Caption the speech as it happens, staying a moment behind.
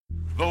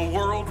The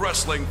World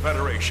Wrestling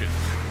Federation.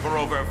 For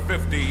over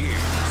 50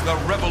 years, the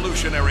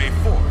revolutionary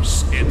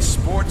force in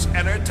sports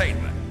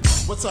entertainment.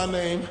 What's our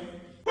name?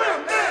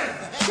 We're men!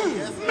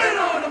 Men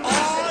on the mission!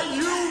 Are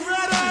you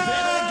ready?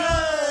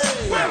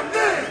 We're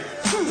men!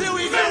 Here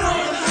we go! Men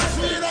on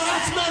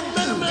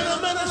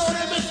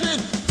a mission!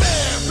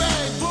 Bam,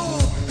 bang,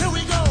 boom! Here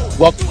we go!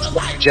 Welcome to the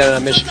Gen on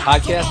a Mission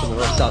podcast on the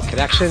North-South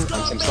Connection.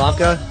 I'm Tim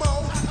Slomka.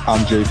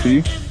 I'm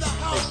JP.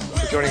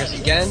 Thanks for joining us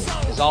again.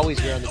 As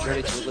always, we're on the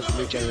journey to relive the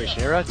new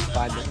generation era to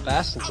find the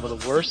best and some of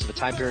the worst of a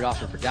time period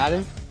often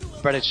forgotten.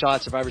 Brendan Shaw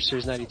at Survivor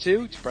Series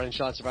 92 to Brendan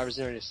Shaw at Survivor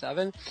Series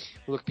 97.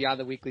 We look beyond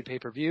the weekly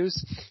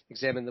pay-per-views,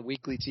 examine the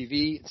weekly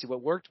TV, and see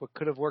what worked, what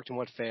could have worked, and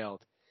what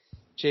failed.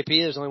 JP,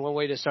 there's only one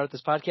way to start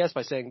this podcast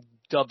by saying,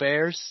 "Da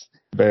Bears."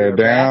 Bear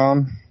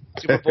down. Back.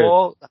 Super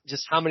Bowl,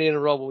 just how many in a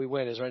row will we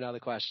win is right now the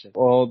question.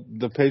 Well,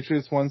 the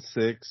Patriots won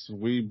 6.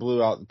 We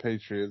blew out the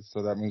Patriots,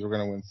 so that means we're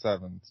going to win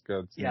 7. It's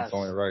good. Yes. It's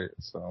only right.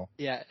 So.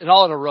 Yeah, and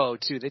all in a row,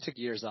 too. They took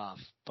years off.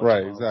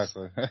 Right,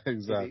 exactly.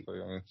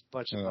 Exactly. I mean,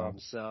 bunch of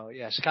bums. So,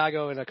 yeah,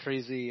 Chicago in a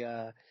crazy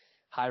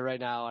high right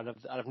now.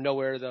 Out of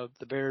nowhere, the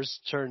Bears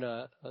turned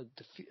a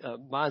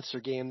monster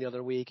game the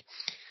other week.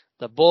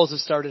 The Bulls have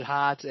started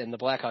hot, and the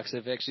Blackhawks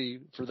have actually,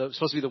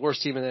 supposed to be the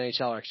worst team in the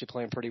NHL, are actually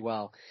playing pretty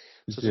well.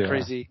 So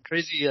it's a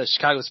crazy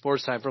Chicago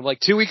sports time. From like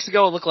 2 weeks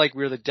ago, it looked like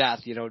we were the death.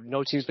 You know,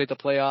 no teams made the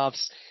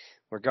playoffs.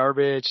 We're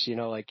garbage. You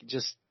know, like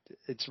just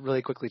it's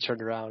really quickly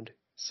turned around.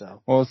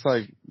 So well, it's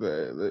like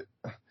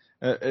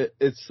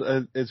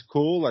it's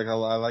cool. Like I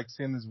like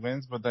seeing these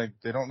wins, but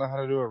they don't know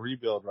how to do a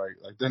rebuild right.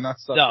 Like they're not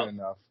sucking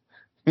enough.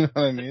 You know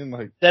what I mean?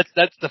 Like that's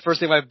the first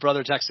thing my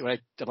brother texted when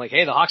I'm like,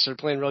 "Hey, the Hawks are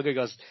playing real good." He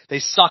goes, "They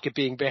suck at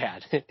being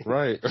bad."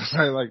 Right.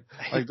 Like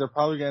they're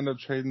probably gonna end up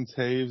trading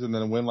Taves and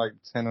then win like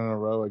 10 in a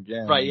row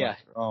again. Right. Yeah.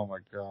 Like, oh my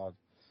god.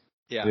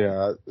 Yeah.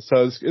 Yeah.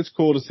 So it's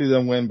cool to see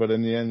them win, but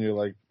in the end, you're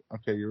like,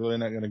 okay, you're really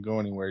not gonna go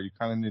anywhere. You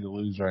kind of need to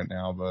lose right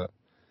now, but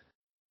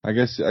I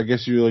guess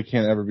you really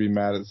can't ever be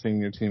mad at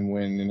seeing your team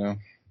win. You know.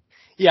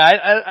 Yeah,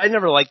 I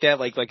never liked that,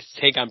 like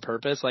tank on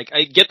purpose. Like,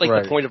 I get,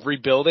 the point of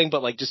rebuilding,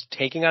 but, just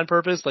tanking on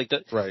purpose, to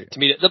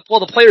me,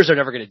 the players are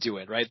never going to do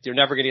it, right? They're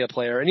never going to get a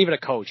player, and even a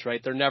coach, right?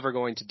 They're never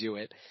going to do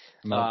it,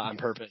 on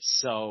purpose.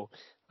 So,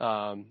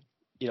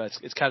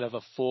 it's kind of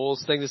a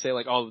fool's thing to say,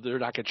 like, oh, they're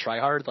not going to try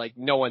hard. Like,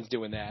 no one's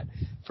doing that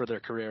for their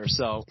career.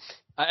 So,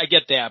 I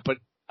get that, but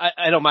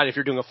I don't mind if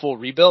you're doing a full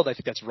rebuild. I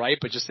think that's right,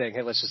 but just saying,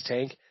 hey, let's just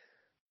tank.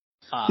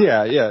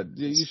 Yeah.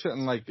 You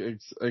shouldn't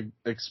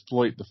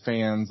exploit the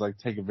fans,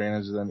 take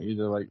advantage of them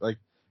either. Like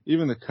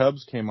even the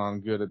Cubs came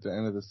on good at the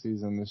end of the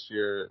season this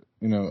year,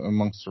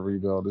 amongst the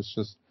rebuild. It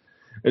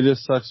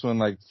just sucks when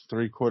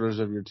 3/4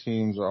 of your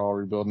teams are all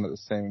rebuilding at the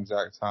same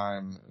exact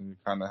time, and you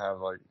kind of have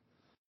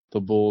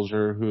the Bulls who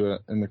are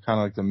in the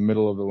kind of the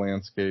middle of the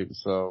landscape.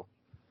 So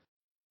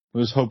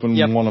I'm just hoping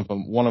one of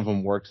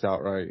them works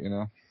out right,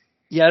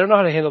 Yeah, I don't know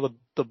how to handle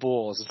the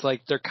Bulls. It's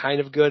like they're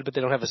kind of good, but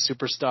they don't have a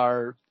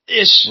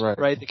superstar-ish,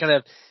 right? They kind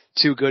of have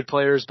two good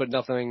players, but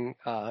nothing,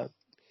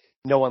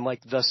 no one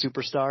like the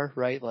superstar,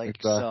 right? Exactly.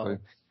 So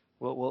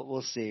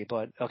we'll see.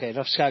 But okay,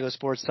 enough Chicago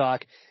sports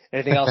talk.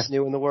 Anything else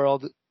new in the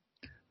world?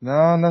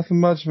 No, nothing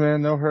much,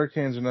 man. No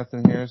hurricanes or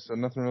nothing here, so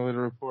nothing really to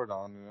report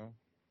on,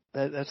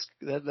 That's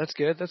good. That's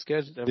good.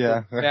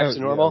 Yeah. Back to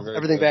normal. Yeah,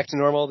 everything good. back to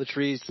normal. The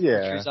trees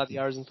out the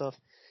yards and stuff.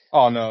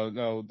 Oh, no.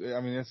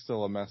 I mean, it's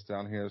still a mess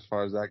down here as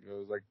far as that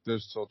goes.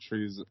 There's still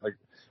trees.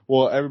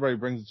 Everybody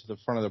brings it to the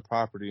front of the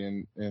property,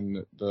 and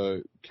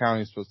the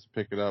county's supposed to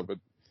pick it up. But,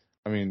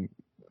 I mean,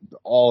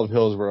 all of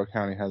Hillsborough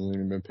County hasn't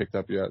even been picked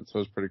up yet, so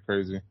it's pretty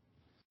crazy.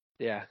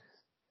 Yeah.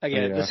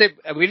 Again,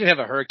 we didn't have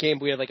a hurricane,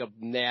 but we had, a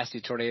nasty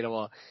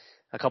tornado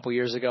a couple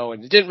years ago,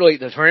 and it didn't really,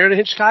 the tornado didn't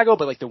hit Chicago,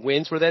 but, the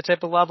winds were that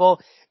type of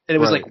level. And it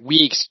was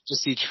weeks to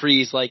see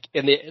trees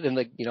in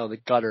the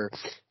gutter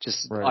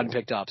just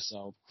unpicked up.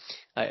 So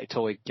I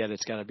totally get it.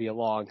 It's got to be a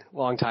long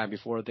time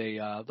before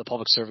the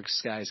public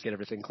service guys get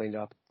everything cleaned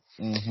up.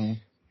 Mm-hmm.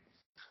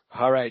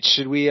 All right,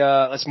 should we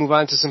let's move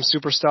on to some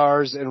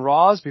superstars and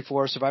Raws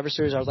before Survivor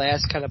Series, our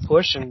last kind of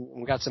push, and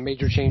we got some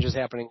major changes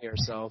happening here.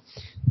 So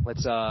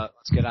let's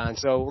get on.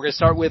 So we're gonna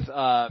start with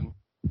the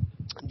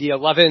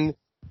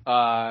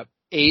 11-8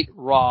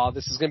 Raw.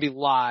 This is going to be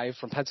live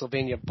from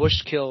Pennsylvania,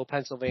 Bushkill,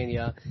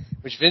 Pennsylvania,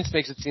 which Vince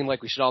makes it seem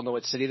like we should all know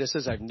what city this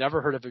is. I've never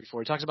heard of it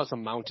before. He talks about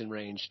some mountain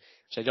range,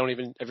 which I've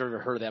ever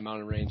heard of that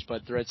mountain range,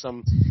 but they're at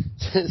some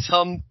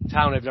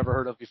town I've never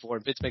heard of before,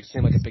 and Vince makes it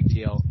seem like a big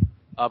deal.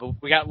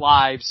 But we got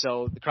live,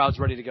 so the crowd's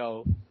ready to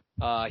go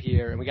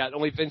here, and we got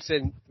only Vince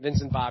and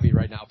Bobby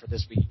right now for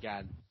this week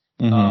again.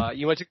 Mm-hmm.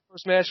 You want to take the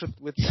first match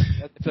with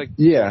I feel like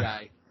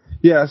guy.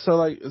 Yeah,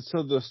 so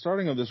the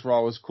starting of this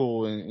Raw was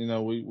cool,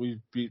 and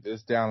we beat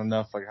this down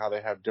enough, how they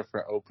have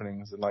different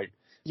openings, and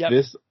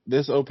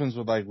this opens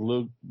with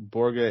Luke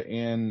Borga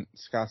and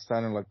Scott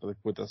Steiner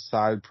with a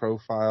side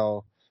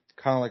profile,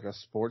 kind of like a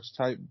sports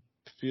type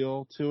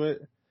feel to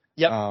it.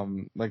 Yep.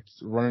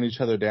 Running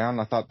each other down.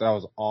 I thought that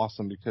was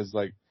awesome because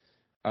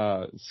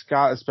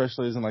Scott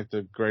especially isn't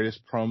the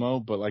greatest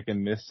promo, but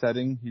in this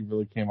setting he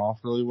really came off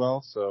really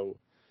well. So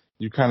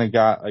you kind of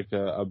got like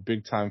a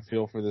big time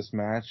feel for this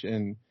match.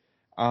 And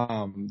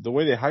the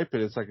way they hype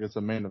it, it's like it's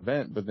a main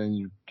event, but then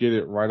you get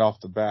it right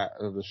off the bat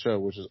of the show,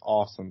 which is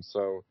awesome.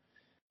 So,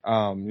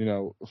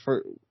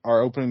 for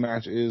our opening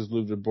match is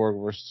Ludwig Borg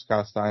versus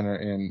Scott Steiner,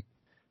 and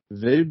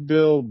they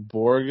bill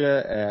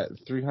Borga at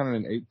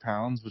 308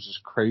 pounds, which is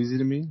crazy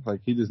to me.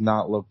 Like, he does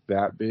not look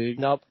that big.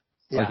 Nope.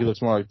 Like, he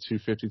looks more like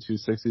 250,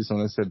 260. So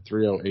when they said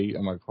 308,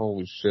 I'm like,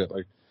 holy shit.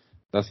 Like,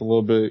 that's a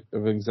little bit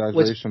of an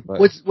exaggeration.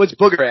 What's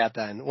Booger at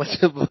then? What's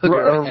the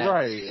Booger at?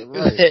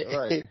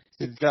 Right.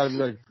 He's got to be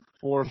like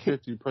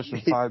 450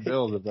 pushing 5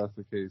 bills if that's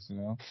the case,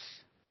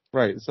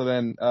 Right. So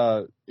then,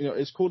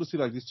 it's cool to see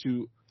like these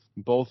two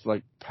both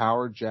like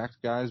power jacked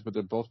guys, but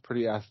they're both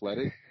pretty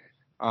athletic.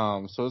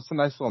 So it's a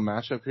nice little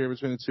matchup here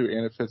between the two,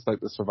 and it fits like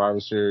the Survivor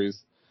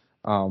Series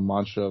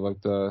mantra,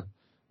 like the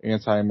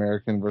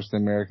anti-American versus the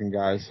American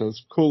guys. So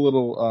it's a cool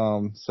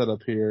little setup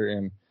here.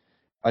 And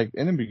like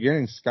in the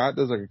beginning, Scott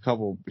does like a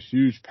couple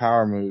huge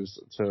power moves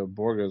to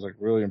Borga. It's like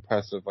really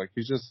impressive. Like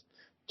he's just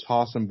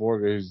tossing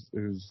Borga,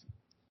 who's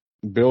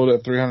billed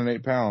at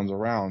 308 pounds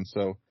around.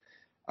 So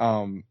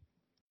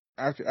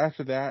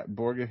after that,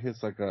 Borga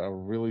hits like a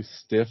really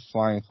stiff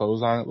flying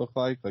clothesline. It looked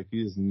like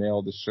he just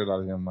nailed the shit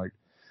out of him. Like,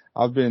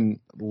 I've been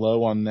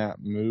low on that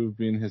move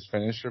being his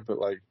finisher, but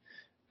like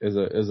as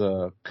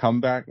a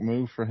comeback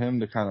move for him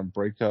to kind of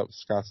break up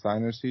Scott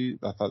Steiner's heat,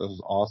 I thought this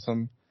was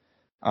awesome.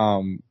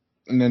 And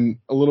then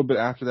a little bit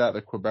after that,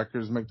 the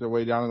Quebecers make their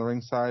way down to the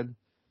ringside,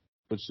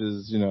 which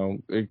is,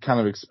 it kind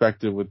of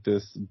expected with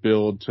this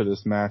build to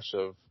this match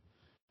of,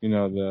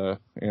 the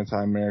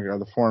anti-American or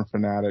the foreign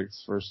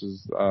fanatics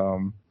versus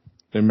the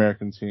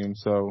American team.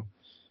 So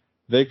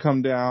they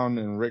come down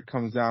and Rick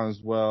comes down as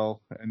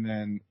well. And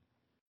then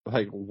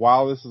like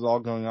while this is all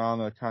going on,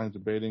 they're kind of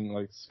debating,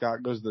 like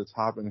Scott goes to the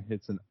top and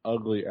hits an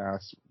ugly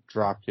ass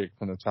drop kick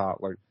from the top.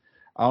 Like,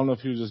 I don't know if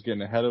he was just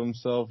getting ahead of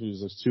himself. He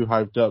was just too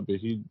hyped up, but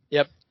he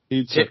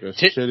took a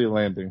shitty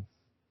landing.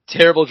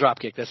 Terrible drop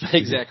kick. That's the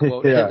exact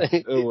quote. Yeah,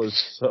 it was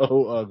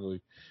so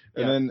ugly.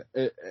 And then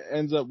it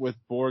ends up with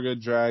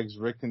Borga drags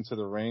Rick into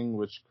the ring,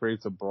 which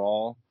creates a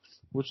brawl,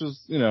 which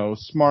is,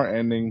 smart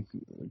ending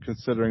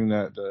considering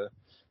that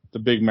the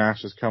big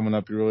match is coming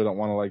up. You really don't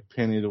want to like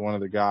pin either one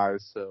of the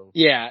guys. So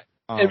yeah,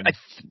 and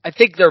I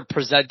think they're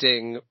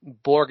presenting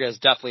Borga as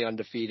definitely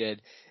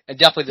undefeated, and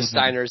definitely the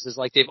Steiners is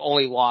like they've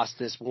only lost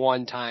this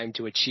one time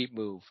to a cheap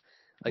move.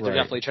 Like they're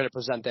definitely trying to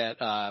present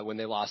that when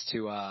they lost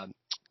to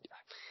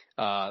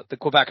the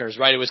Quebecers,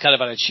 right? It was kind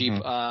of on a cheap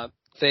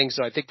thing,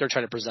 so I think they're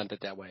trying to present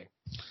it that way.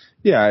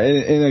 Yeah,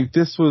 and like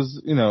this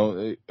was,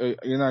 you're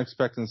not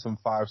expecting some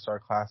 5-star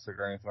classic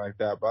or anything like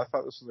that, but I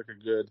thought this was like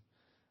a good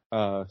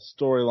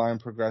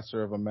storyline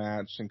progressor of a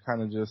match, and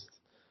kind of just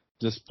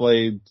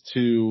displayed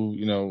two,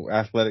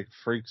 athletic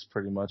freaks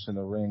pretty much in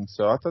the ring.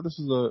 So I thought this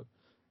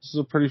is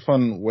a pretty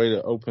fun way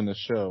to open the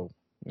show,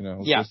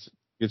 just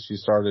gets you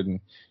started and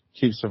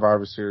keep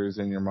Survivor Series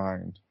in your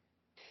mind.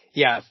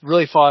 Yeah,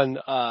 really fun,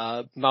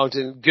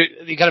 mountain. Good.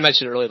 You kind of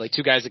mentioned earlier, like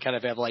two guys that kind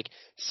of have like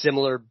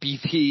similar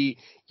beefy,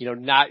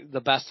 not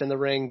the best in the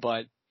ring,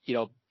 but,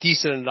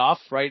 decent enough,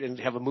 right? And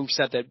have a move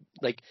set that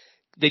like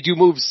they do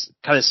moves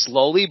kind of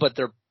slowly, but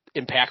they're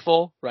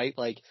impactful, right?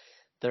 Like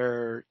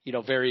they're,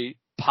 very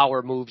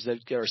power moves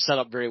that are set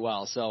up very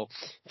well. So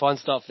fun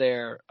stuff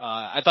there.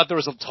 I thought there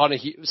was a ton of,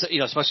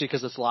 especially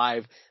because it's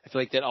live. I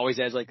feel like that always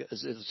adds like,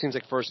 it seems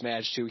like first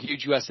match too.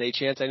 Huge USA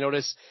chance I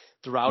noticed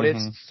throughout it.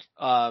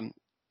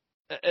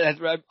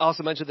 And I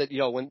also mentioned that,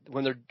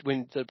 when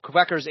the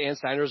Quebecers and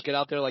Steiners get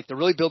out there, like they're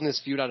really building this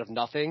feud out of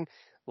nothing.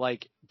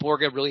 Like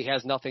Borga really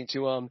has nothing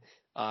to him,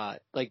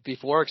 like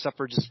before, except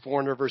for just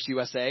Foreigner versus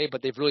USA,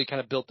 but they've really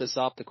kind of built this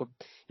up. Got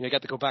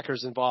the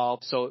Quebecers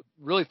involved. So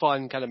really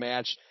fun kind of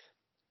match.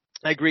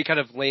 I agree, kind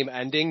of lame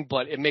ending,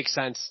 but it makes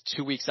sense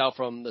 2 weeks out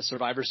from the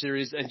Survivor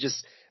Series and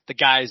just the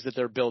guys that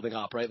they're building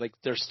up, right? Like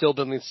they're still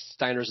building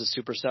Steiners as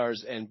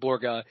superstars, and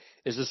Borga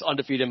is this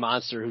undefeated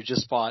monster who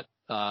just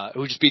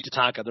beat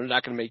Tatanka. They're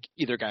not going to make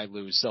either guy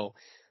lose. So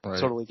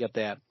totally get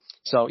that.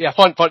 So yeah,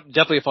 fun,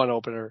 definitely a fun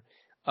opener.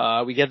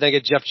 We get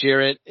Jeff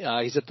Jarrett.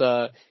 He's at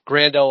the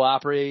Grand Ole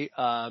Opry.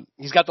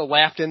 He's got the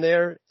laugh in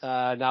there,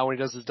 now when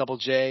he does his double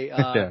J.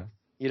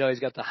 He's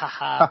got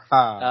the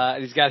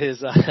and he's got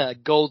his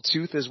gold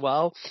tooth as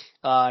well.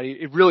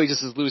 It really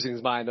just is losing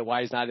his mind that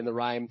why he's not in the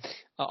Rhyme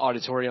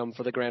auditorium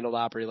for the Grand Ole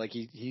Opry. Like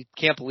he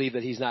can't believe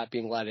that he's not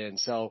being let in.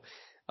 So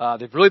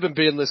they've really been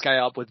building this guy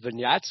up with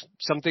vignettes.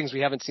 Some things we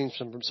haven't seen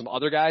from some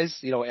other guys.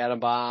 Adam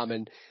Bomb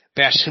and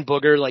Bastion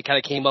Booger like kind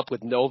of came up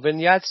with no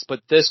vignettes,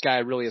 but this guy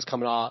really is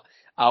coming out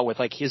with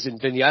like his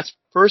vignettes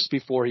first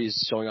before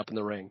he's showing up in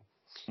the ring.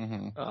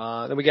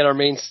 Then we get our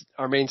main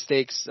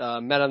stakes,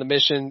 Men on the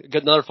Mission.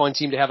 Good, another fun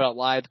team to have out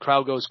live. The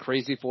crowd goes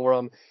crazy for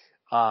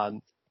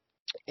them.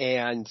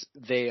 And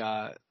they,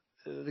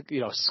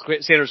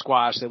 Standard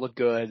Squash, they look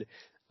good.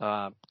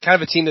 Kind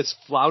of a team that's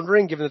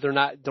floundering given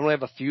that don't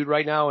have a feud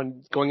right now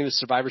and going into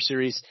Survivor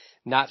Series,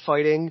 not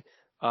fighting,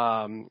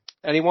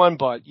 anyone,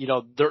 but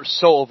they're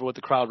so over with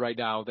the crowd right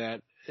now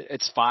that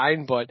it's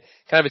fine, but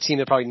kind of a team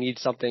that probably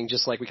needs something,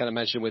 just like we kind of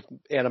mentioned with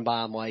Adam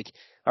Bomb. Like,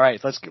 all right,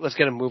 let's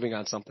get him moving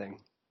on something.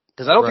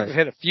 Because I don't think they've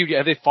hit a feud yet.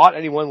 Have they fought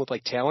anyone with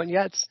like talent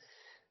yet?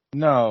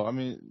 No, I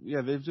mean,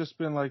 yeah, they've just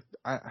been like,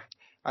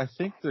 I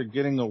think they're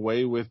getting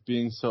away with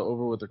being so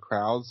over with the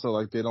crowd, so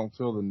like they don't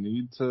feel the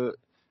need to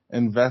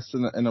invest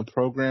in a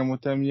program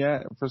with them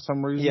yet for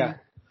some reason. Yeah.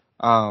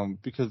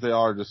 Because they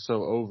are just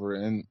so over,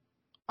 and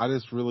I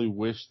just really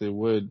wish they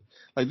would.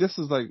 Like, this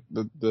is like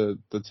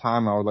the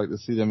time I would like to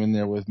see them in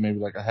there with maybe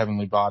like a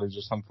Heavenly Bodies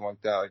or something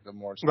like that, like a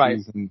more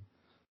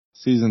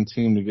seasoned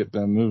team to get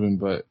them moving.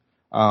 But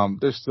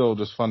they're still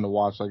just fun to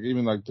watch. Like,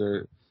 even like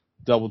their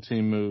double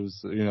team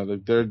moves, you know,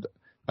 they're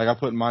like I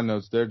put in my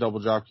notes, their double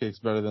drop kicks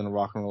better than a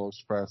Rock and Roll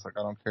Express. Like,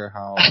 I don't care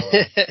how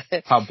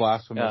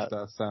blasphemous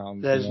that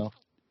sounds. You know?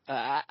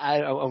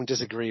 I won't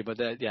disagree, but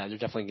they're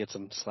definitely get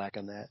some slack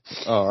on that.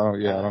 Oh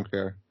yeah, I don't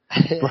care.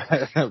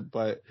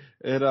 but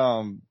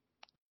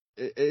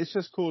it's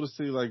just cool to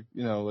see, like,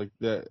 you know, like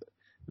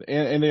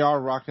and they are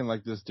rocking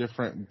like this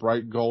different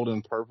bright gold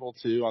and purple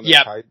too on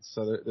their tights,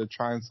 so they're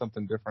trying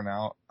something different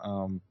out.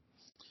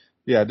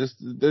 Yeah, just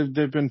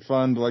they've been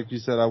fun, but like you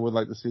said, I would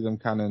like to see them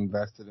kind of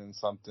invested in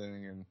something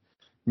and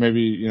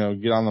maybe, you know,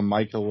 get on the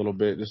mic a little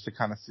bit just to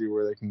kind of see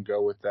where they can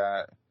go with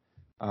that.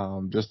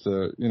 Just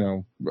to, you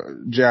know,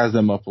 jazz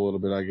them up a little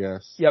bit, I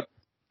guess. Yep.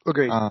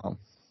 Agreed.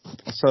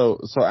 So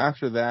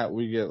after that,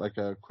 we get like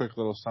a quick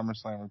little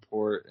SummerSlam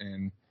report,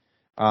 and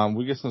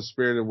we get some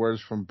spirited words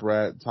from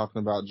Brett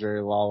talking about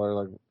Jerry Lawler,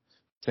 like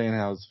saying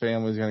how his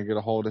family's going to get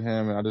a hold of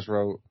him. And I just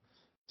wrote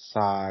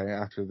sigh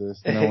after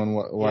this, knowing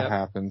what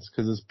happens,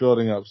 because it's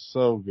building up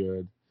so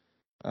good.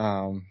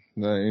 You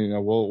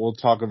know, we'll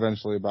talk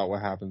eventually about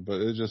what happens, but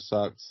it just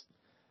sucks.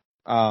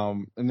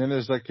 And then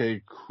there's like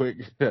a quick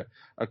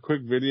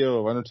video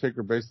of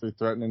Undertaker basically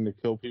threatening to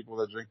kill people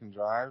that drink and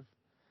drive.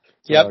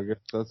 So I guess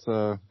that's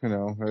you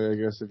know, I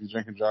guess if you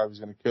drink and drive, he's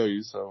going to kill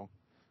you. So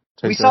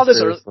we saw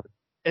this earlier.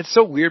 It's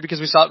so weird because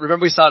we saw it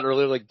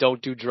earlier, like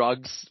don't do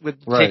drugs with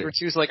Taker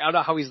too. So like I don't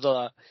know how he's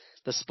the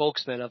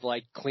spokesman of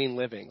like clean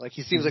living. Like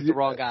he seems like the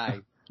wrong guy.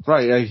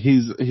 Right. Like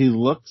he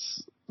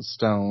looks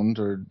stoned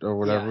or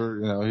whatever.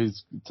 You know,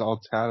 it's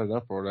all tatted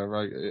up or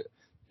whatever. Like,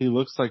 he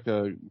looks like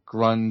a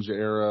grunge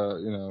era,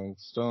 you know,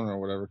 stoner or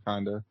whatever,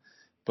 kind of.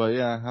 But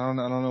yeah, I don't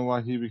know why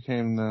he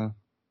became the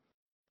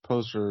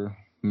poster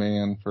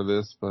man for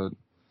this, but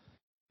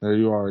there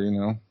you are, you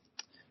know.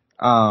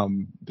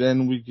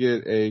 Then we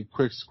get a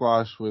quick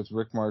squash with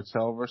Rick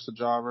Martel versus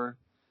Jobber.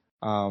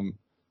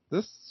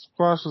 This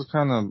squash was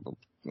kind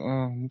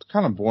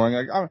of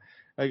boring.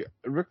 Like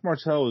Rick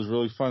Martel was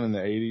really fun in the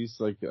 80s,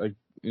 like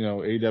you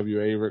know,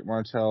 AWA Rick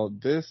Martel.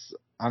 This,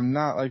 I'm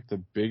not like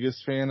the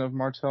biggest fan of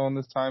Martel in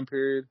this time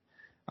period.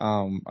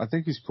 I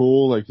think he's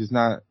cool. Like, he's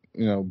not,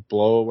 you know,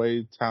 blow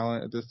away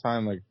talent at this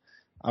time. Like,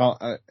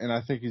 and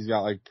I think he's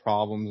got like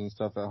problems and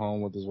stuff at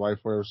home with his wife,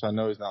 whatever. So I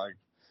know he's not like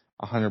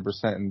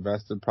 100%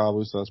 invested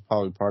probably. So that's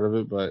probably part of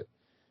it. But,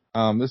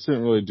 this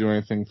didn't really do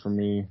anything for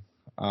me,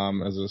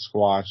 as a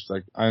squash.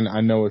 Like,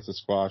 I know it's a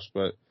squash,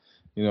 but,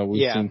 you know,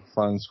 we've seen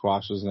fun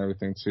squashes and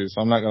everything too. So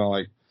I'm not going to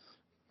like,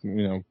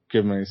 you know,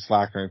 give him any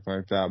slack or anything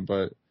like that.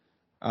 But,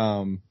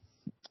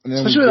 and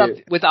then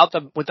especially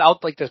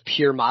without like the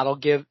pure model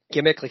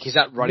gimmick, like he's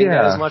not running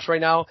that as much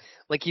right now.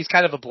 Like he's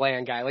kind of a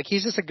bland guy. Like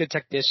he's just a good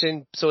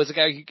technician. So as a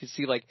guy you can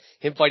see like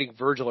him fighting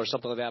Virgil or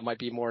something like that might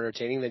be more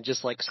entertaining than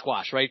just like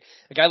squash, right?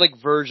 A guy like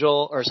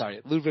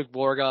Ludwig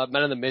Borga,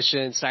 Men on the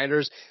Mission,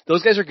 Steiners,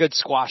 those guys are good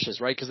squashes,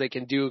 right? Because they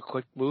can do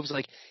quick moves.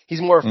 Like he's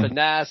more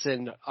finesse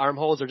and arm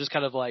holds are just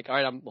kind of like, all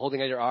right, I'm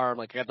holding out your arm.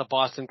 Like I got the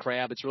Boston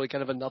Crab. It's really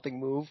kind of a nothing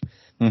move.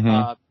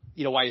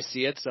 You know why you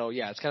see it. So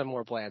yeah, it's kind of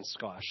more bland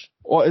squash.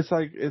 Well, it's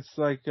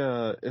like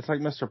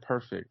Mr.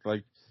 Perfect.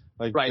 Like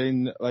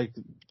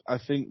I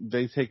think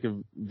they take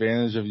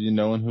advantage of you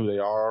knowing who they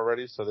are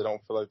already, so they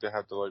don't feel like they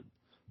have to like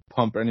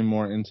pump any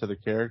more into the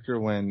character.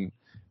 When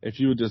if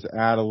you would just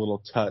add a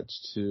little touch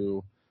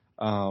to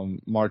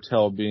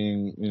Martel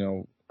being, you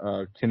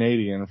know,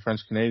 Canadian,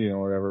 French Canadian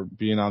or whatever,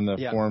 being on the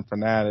Foreign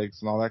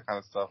Fanatics and all that kind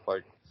of stuff,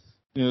 like,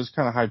 you know, just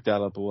kind of hype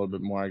that up a little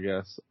bit more, I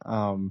guess.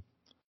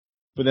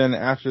 But then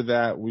after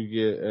that, we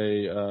get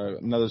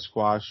another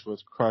squash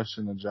with Crush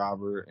and the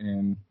Jobber,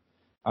 and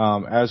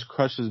as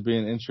Crush is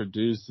being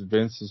introduced,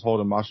 Vince is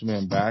holding Macho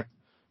Man back,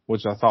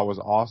 which I thought was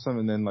awesome.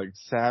 And then like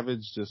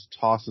Savage just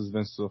tosses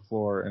Vince to the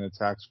floor and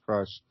attacks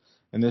Crush,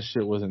 and this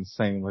shit was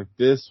insane. Like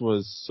this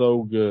was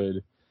so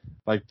good.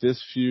 Like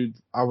this feud,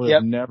 I would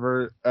have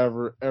never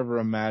ever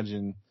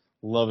imagined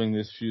loving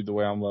this feud the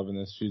way I'm loving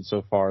this feud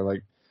so far.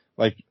 Like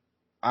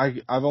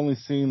I've only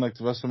seen like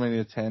the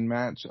WrestleMania 10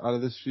 match out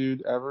of this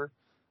feud ever.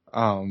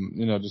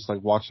 You know, just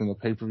like watching the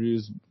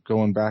pay-per-views,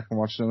 going back and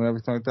watching them and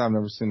everything like that. I've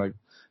never seen like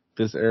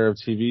this era of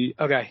TV.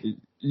 Okay.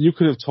 You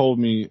could have told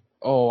me,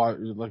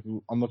 I'm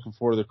looking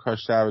forward to the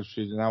Crush Savage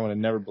feud, and I would have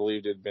never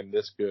believed it had been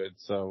this good.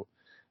 So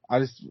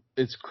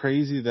it's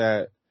crazy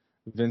that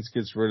Vince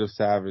gets rid of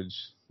Savage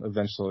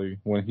eventually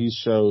when he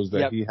shows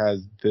that he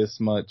has this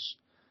much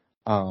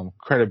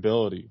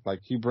credibility. Like,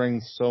 he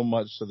brings so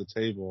much to the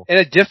table. And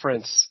a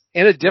difference.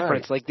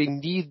 Right. Like, they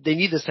need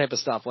this type of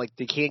stuff. Like,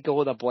 they can't go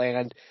with a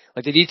bland,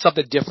 like, they need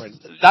something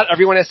different. Not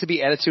everyone has to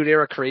be Attitude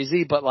Era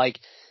crazy, but like,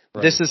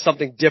 this is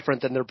something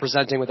different than they're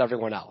presenting with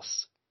everyone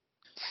else.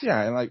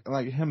 Yeah, and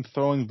like him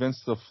throwing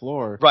Vince to the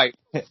floor. Right.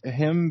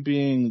 Him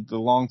being the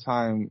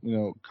longtime,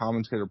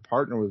 commentator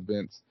partner with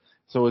Vince.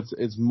 So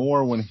it's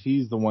more when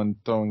he's the one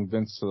throwing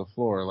Vince to the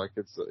floor. Like,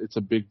 it's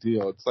a big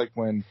deal. It's like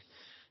when,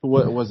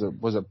 what was it?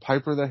 Was it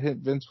Piper that hit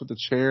Vince with the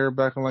chair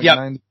back in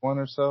 91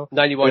 or so?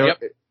 91,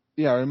 yep.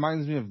 Yeah, it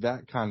reminds me of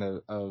that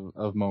kind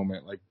of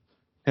moment. Like,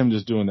 him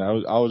just doing that.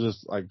 I was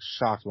just like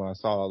shocked when I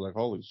saw it. I was like,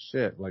 holy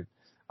shit. Like,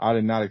 I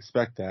did not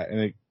expect that.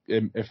 And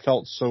it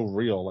felt so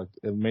real. Like,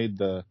 it made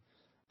the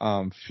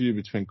feud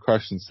between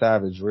Crush and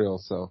Savage real.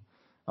 So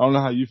I don't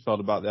know how you felt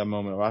about that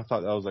moment, but I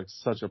thought that was like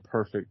such a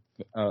perfect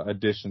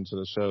addition to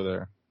the show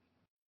there.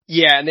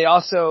 Yeah, and they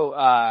also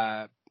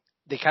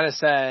they kind of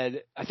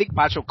said, I think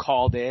Macho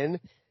called in,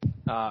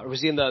 or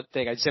was he in the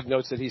thing? I just have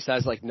notes that he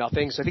says like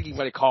nothing, so I think he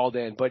might have called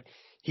in, but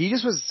he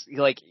just was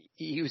like,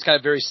 he was kind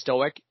of very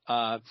stoic,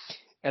 and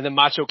then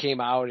Macho came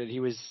out and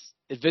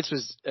Vince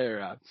was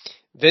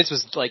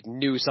like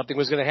knew something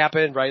was going to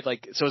happen, right?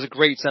 Like, so it was a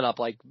great setup.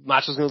 Like,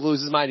 Macho's going to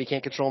lose his mind. He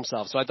can't control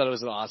himself. So I thought it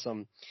was an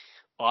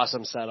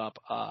awesome setup.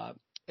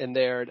 And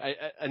there,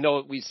 I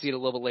know we see it a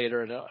little bit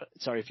later, and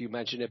sorry if you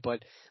mentioned it,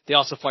 but they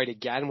also fight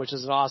again, which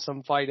is an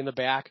awesome fight in the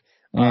back.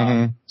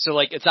 So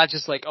like, it's not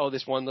just like, oh,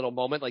 this one little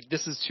moment. Like,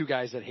 this is two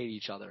guys that hate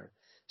each other.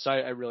 So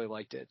I really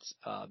liked it.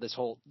 The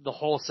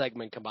whole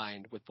segment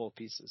combined with both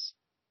pieces.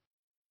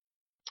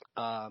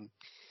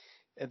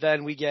 And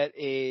then we get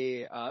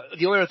the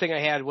only other thing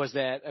I had was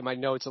that, in my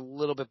notes a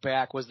little bit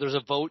back, was there's a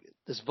vote,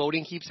 this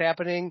voting keeps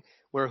happening,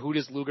 where who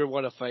does Luger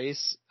want to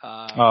face,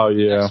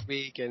 next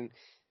week, and,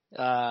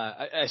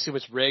 I assume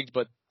it's rigged,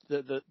 but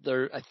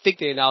I think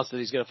they announced that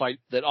he's going to fight,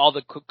 that all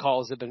the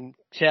calls have been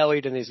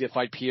tallied, and he's going to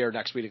fight Pierre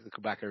next week at the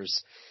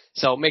Quebecers.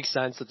 So it makes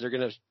sense that they're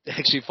going to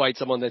actually fight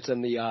someone that's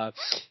in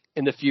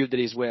the feud that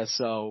he's with,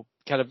 so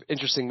kind of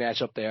interesting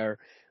matchup there.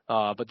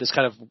 But this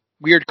kind of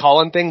weird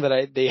call-in thing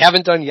that they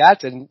haven't done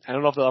yet, and I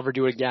don't know if they'll ever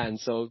do it again.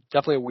 So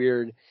definitely a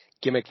weird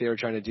gimmick they were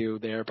trying to do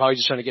there. Probably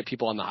just trying to get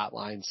people on the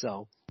hotline.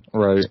 So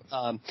right.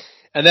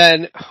 And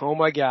then, oh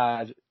my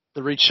God,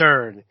 the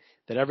return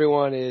that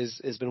everyone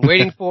has been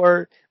waiting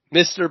for.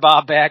 Mr.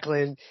 Bob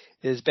Backlund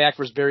is back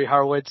versus Barry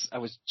Horowitz. I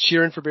was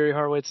cheering for Barry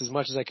Horowitz as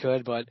much as I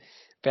could, but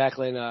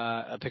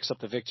Backlund picks up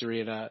the victory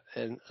in a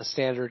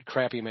standard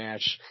crappy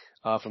match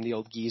from the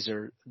old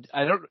geezer.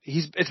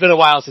 It's been a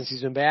while since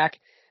he's been back.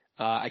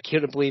 I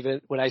couldn't believe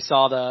it when I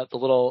saw the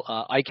little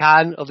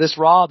icon of this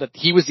Raw, that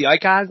he was the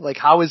icon. Like,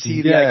 how is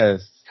he the icon?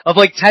 Of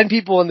like 10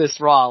 people in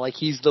this Raw, like,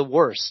 he's the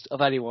worst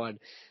of anyone.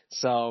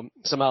 So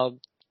somehow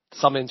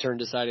some intern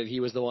decided he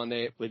was the one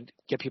that would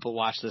get people to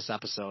watch this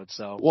episode.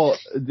 So, well,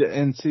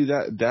 and see,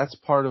 that's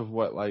part of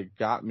what like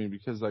got me,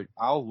 because like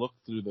I'll look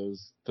through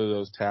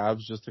those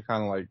tabs just to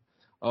kind of like,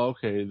 oh,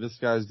 okay, this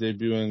guy's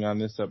debuting on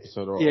this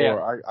episode,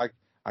 or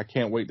I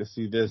can't wait to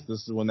see this.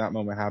 This is when that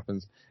moment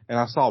happens. And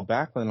I saw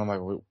Backlund, I'm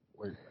like,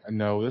 wait,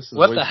 no, this is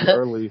way too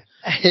early.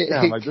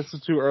 Yeah, I'm like, this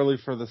is too early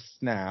for the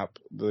snap,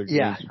 the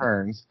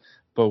returns.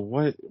 But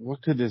what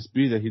could this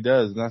be that he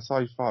does? And I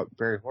saw he fought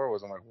Barry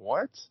Horowitz. I'm like,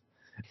 what?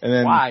 And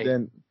then, why?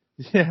 And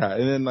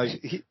then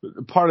like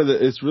part of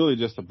it's really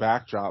just a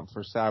backdrop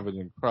for Savage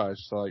and Crush.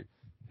 So like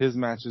his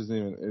matches they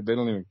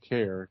don't even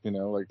care,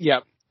 like.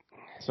 Yep.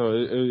 So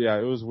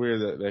it was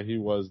weird that he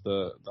was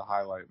the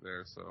highlight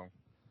there. So.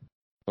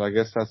 But I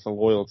guess that's the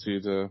loyalty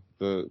to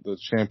the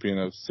champion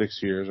of 6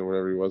 years or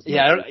whatever he was.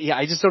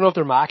 I just don't know if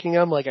they're mocking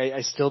him. Like,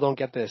 I still don't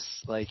get this.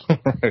 Like,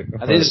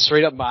 are they just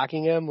straight up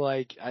mocking him?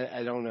 Like,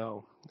 I don't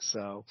know.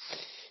 So,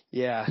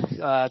 yeah,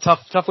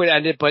 tough way to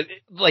end it. But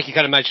like you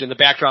kind of mentioned, in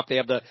the backdrop, they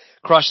have the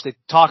Crush. They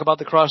talk about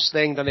the Crush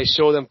thing, then they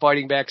show them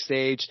fighting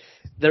backstage.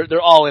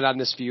 They're all in on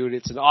this feud.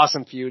 It's an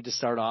awesome feud to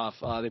start off.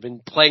 They've been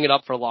playing it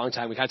up for a long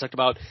time. We kind of talked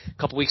about a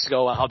couple weeks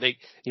ago how they,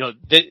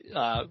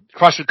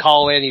 Crush would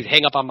call in, he'd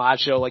hang up on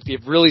Macho. Like,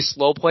 they've really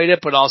slow played it,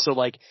 but also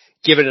like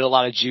given it a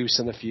lot of juice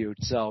in the feud.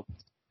 So,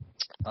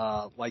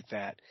 like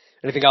that.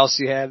 Anything else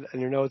you had in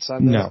your notes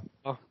on that? No.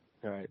 Oh,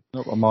 all right.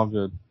 Nope, I'm all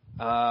good.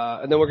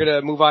 And then we're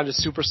going to move on to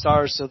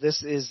Superstars. So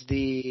this is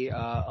the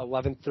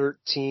 11-13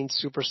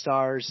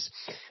 Superstars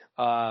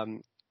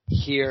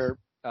here.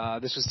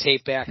 This was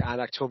taped back on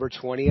October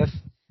 20th.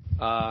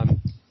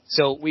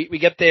 So we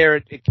get there.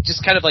 It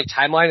just kind of like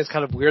timeline is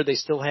kind of weird. They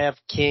still have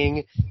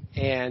King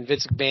and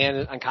Vince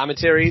McMahon on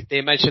commentary.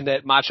 They mentioned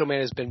that Macho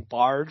Man has been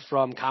barred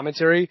from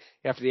commentary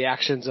after the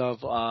actions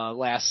of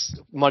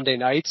last Monday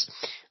nights.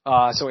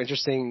 So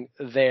interesting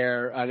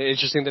there. And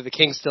interesting that the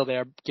King's still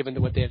there, given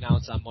what they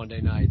announced on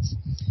Monday nights.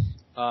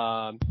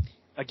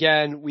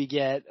 Again, we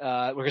get,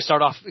 we're going to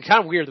start off,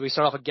 kind of weird that we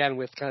start off again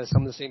with kind of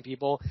some of the same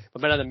people,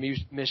 but men on the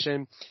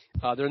mission.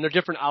 They're in their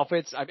different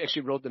outfits. I've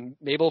actually wrote them.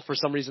 Mabel, for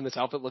some reason, this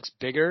outfit looks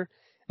bigger.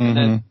 And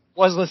then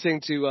was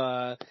listening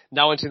to,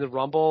 Now Into the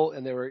Rumble,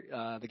 and they were,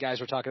 the guys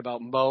were talking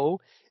about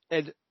Mo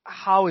And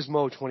how is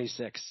Mo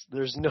 26?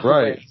 There's no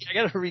Right. way. I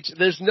gotta reach.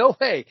 There's no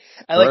way.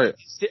 I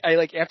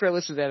like after I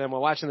listened to that, and I'm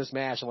watching this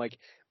match. I'm like,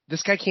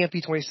 this guy can't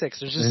be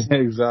 26. There's just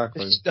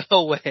exactly. There's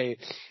no way.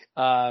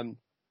 I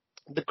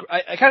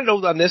kind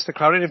of know on this, the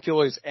crowd didn't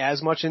feel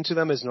as much into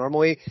them as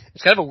normally.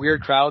 It's kind of a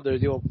weird crowd. They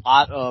do a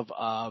lot of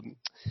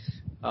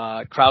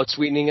crowd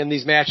sweetening in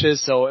these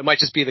matches, so it might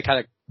just be the kind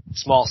of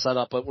small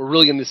setup. But we're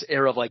really in this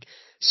era of like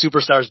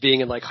superstars being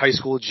in like high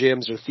school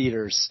gyms or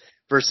theaters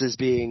versus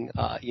being,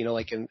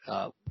 like in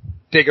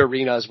big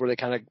arenas where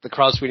the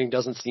crowd sweetening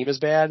doesn't seem as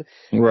bad.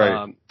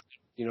 Right.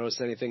 You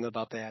notice anything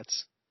about that?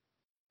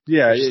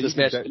 Yeah,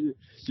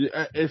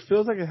 it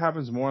feels like it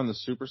happens more on the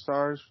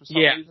superstars for some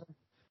reason.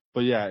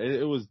 But yeah,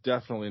 it was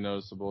definitely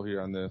noticeable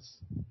here on this.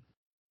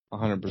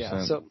 100%.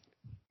 Yeah,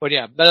 but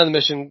yeah, Ben on the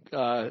Mission,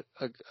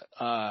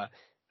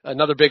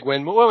 another big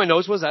win. What I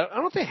noticed was I don't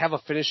know if they have a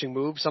finishing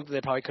move, something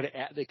they probably could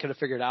have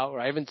figured out, or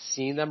I haven't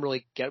seen them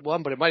really get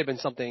one, but it might have been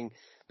something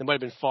that might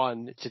have been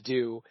fun to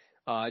do.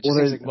 It just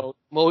seems like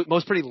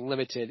Mo's pretty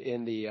limited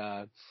in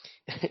the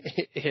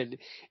in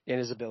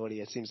his ability.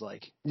 It seems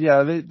like.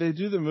 Yeah, they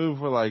do the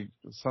move where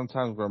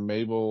sometimes where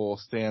Mabel will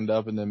stand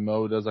up and then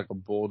Mo does like a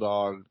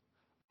bulldog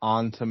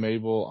onto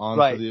Mabel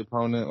onto the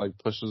opponent,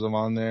 pushes him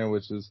on there,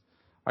 which is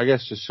I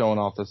guess just showing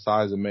off the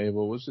size of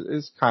Mabel, which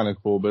is kind of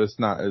cool, but it's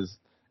not as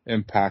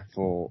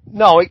impactful.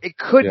 No, it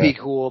could be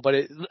cool, but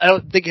I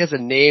don't think it has a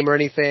name or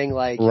anything.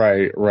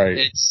 Right.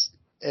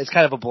 It's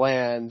kind of a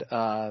bland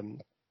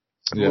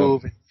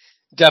move.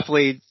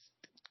 Definitely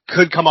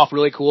could come off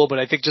really cool, but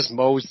I think just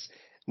Mo's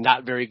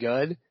not very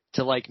good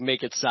to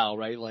make it sell,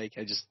 right?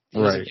 He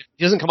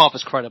doesn't come off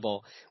as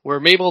credible. Where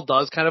Mabel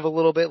does kind of a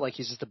little bit,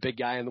 he's just a big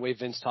guy and the way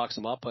Vince talks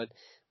him up, but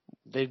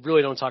they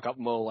really don't talk up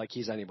Mo like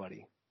he's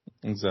anybody.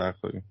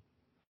 Exactly.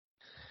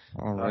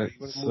 All right.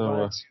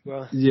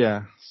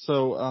 Yeah.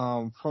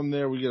 So from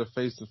there we get a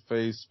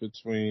face-to-face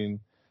between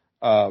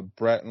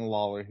Brett and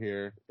Lawler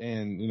here,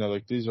 and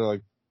these are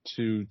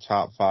two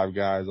top 5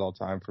 guys all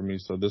time for me,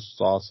 so this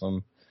was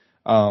awesome.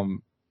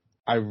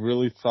 I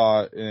really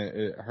thought, and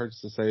it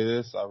hurts to say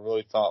this, I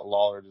really thought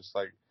Lawler just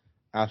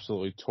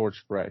absolutely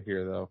torched Brett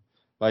here though.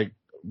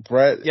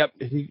 Brett,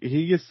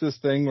 he gets this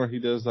thing where he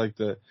does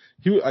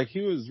he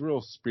was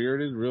real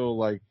spirited,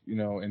 real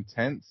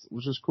intense,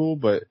 which is cool,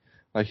 but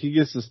he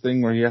gets this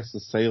thing where he has to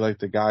say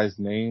the guy's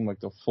name,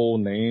 the full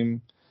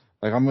name.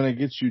 I'm gonna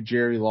get you,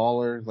 Jerry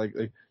Lawler.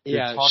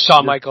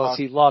 Shawn Michaels.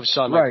 He loves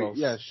Shawn Michaels.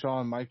 Right, yeah,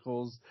 Shawn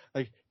Michaels.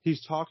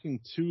 He's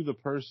talking to the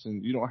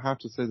person. You don't have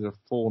to say their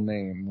full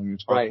name when you're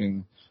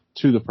talking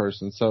to the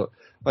person. So,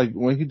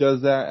 when he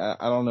does that,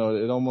 I don't know,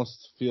 it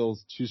almost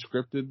feels too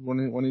scripted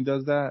when he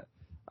does that.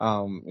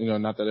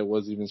 Not that it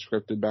was even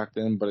scripted back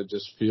then, but it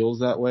just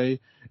feels that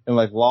way. And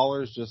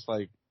Lawler's just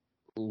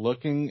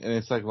looking, and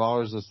it's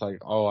Lawler's just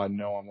oh, I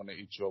know I'm gonna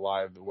eat you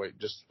alive the way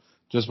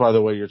just by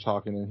the way you're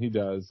talking, and he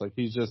does.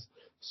 He's just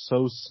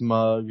so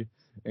smug,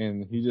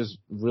 and he just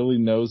really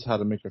knows how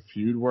to make a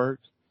feud work.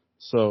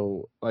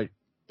 So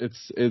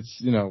it's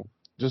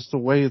just the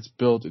way it's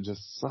built, it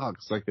just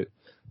sucks. It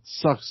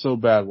sucks so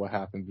bad what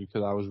happened,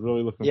 because I was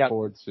really looking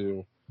forward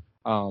to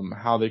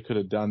how they could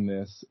have done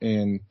this,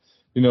 and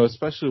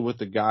especially with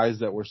the guys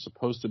that were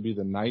supposed to be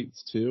the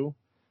Knights too.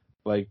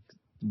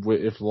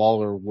 If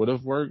Lawler would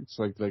have worked,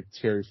 like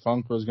Terry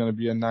Funk was going to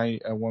be a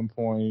Knight at one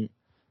point,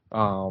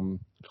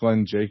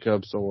 Glenn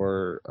Jacobs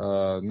or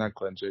not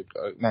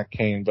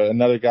Kane, but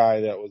another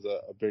guy that was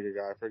a bigger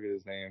guy. I forget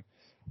his name.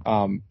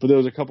 But there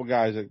was a couple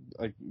guys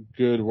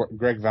good.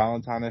 Greg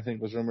Valentine, I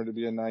think, was rumored to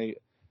be a Knight.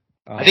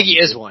 I think he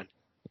is one.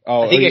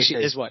 Oh, I think he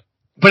actually is one.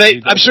 But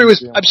I'm sure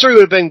he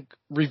would have been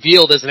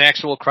revealed as an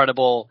actual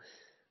credible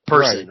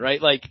person,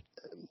 right?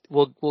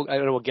 We'll I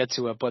don't know, we'll get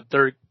to it, but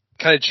they're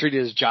kind of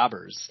treated as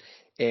jobbers,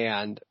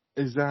 and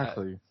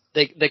exactly.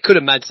 They could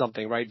have meant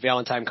something, right?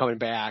 Valentine coming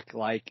back,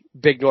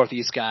 big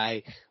Northeast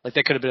guy, that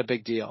could have been a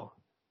big deal.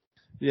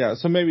 Yeah,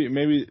 so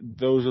maybe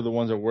those are the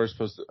ones that we're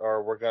supposed to,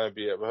 or we're gonna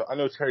be. But I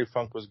know Terry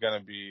Funk was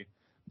gonna be,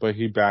 but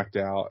he backed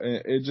out,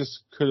 and it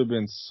just could have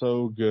been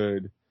so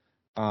good.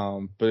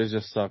 But it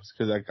just sucks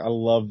because I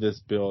love this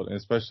build, and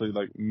especially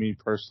me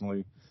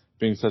personally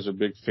being such a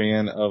big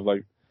fan of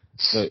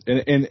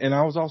and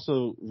I was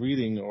also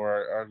reading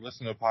or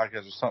listening to a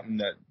podcast or something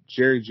that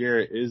Jerry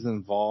Jarrett is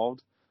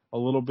involved a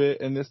little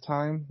bit in this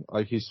time.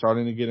 He's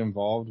starting to get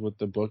involved with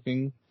the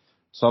booking.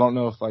 So I don't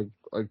know if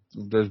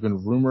there's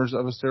been rumors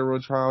of a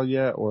steroid trial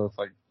yet, or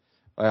if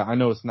I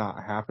know it's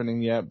not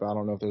happening yet, but I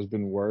don't know if there's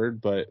been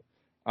word. But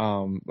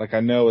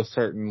I know a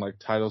certain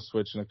title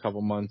switch in a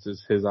couple months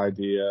is his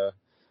idea.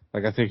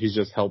 I think he's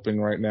just helping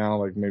right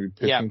now, maybe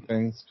pitching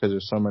things, because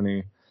there's so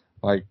many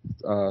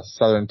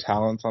Southern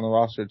talents on the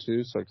roster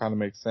too, so it kind of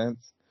makes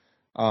sense.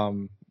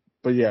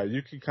 But yeah,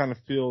 you can kind of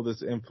feel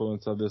this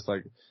influence of this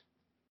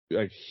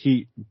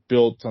heat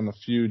built on the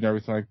feud and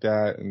everything like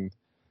that, and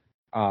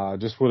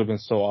just would have been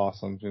so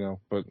awesome,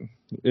 but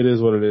it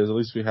is what it is. At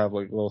least we have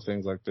little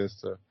things like this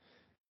to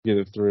get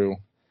it through.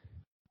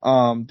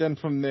 Then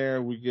from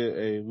there we get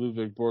a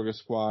Ludwig Borga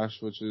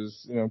squash, which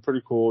is,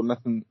 pretty cool.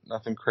 Nothing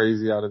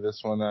crazy out of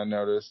this one that I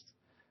noticed.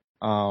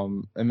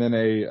 And then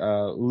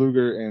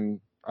Luger and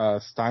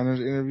Steiner's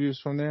interviews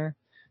from there.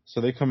 So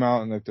they come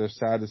out and like they're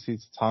sad to see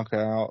Tatanka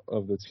out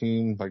of the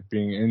team, like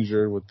being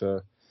injured with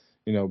the,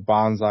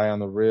 bonsai on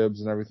the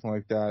ribs and everything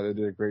like that. They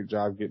did a great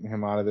job getting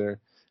him out of there.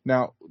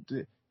 Now,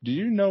 do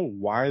you know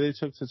why they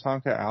took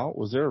Tatanka out?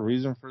 Was there a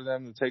reason for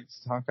them to take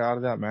Tatanka out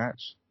of that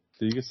match?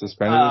 Did he get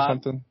suspended or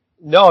something?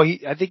 No,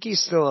 I think he's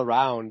still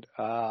around.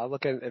 I'll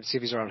look and see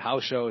if he's around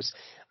house shows.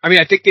 I mean,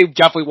 I think they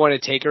definitely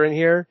wanted Taker in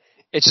here.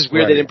 It's just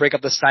weird they didn't break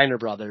up the Steiner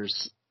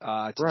brothers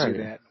to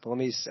do that. But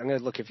I'm gonna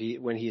look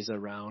when he's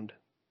around.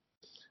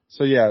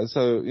 So yeah,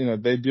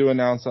 they do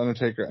announce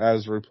Undertaker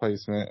as a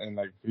replacement, and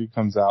like he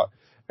comes out,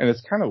 and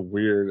it's kind of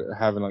weird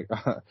having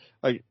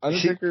like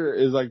Undertaker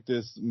is like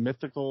this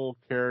mythical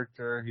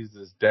character. He's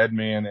this dead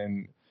man,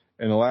 and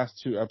in the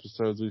last 2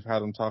 episodes we've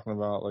had him talking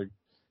about like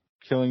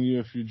killing you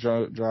if you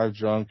drive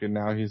drunk, and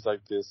now he's like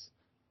this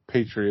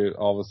patriot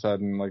all of a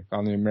sudden, like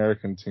on the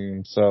American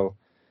team. So,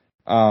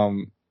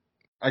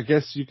 I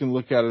guess you can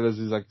look at it as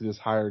he's like this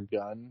hired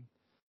gun.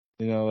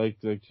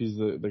 Like he's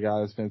the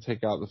guy that's going to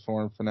take out the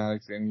foreign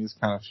fanatics, and he's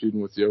kind of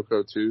feuding with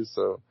Yoko too,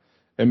 so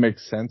it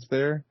makes sense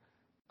there.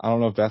 I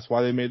don't know if that's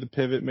why they made the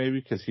pivot, maybe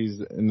because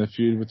he's in the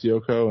feud with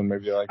Yoko, and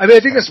maybe like. I mean,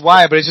 I think that's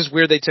why, but it's just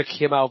weird they took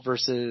him out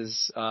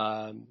versus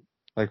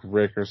like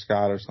Rick or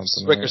Scott or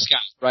something. Rick or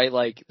Scott, right?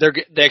 Like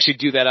they actually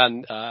do that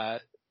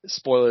on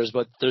spoilers,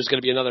 but there's going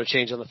to be another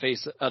change on the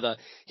face the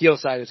heel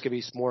side. It's going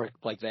to be more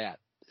like that.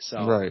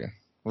 So right.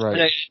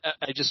 And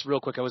I just real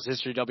quick, I was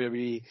history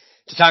WWE.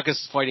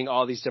 Tatanka's fighting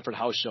all these different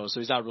house shows, so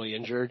he's not really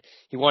injured.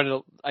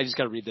 I just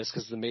got to read this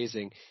because it's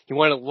amazing. He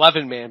won an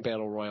 11-man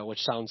battle royal,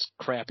 which sounds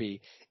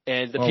crappy.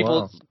 And the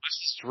people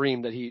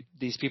stream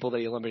these people that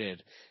he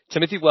eliminated: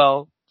 Timothy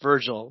Well,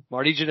 Virgil,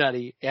 Marty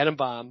Jannetty, Adam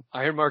Bomb,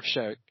 Iron Mark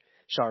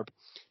Sharp,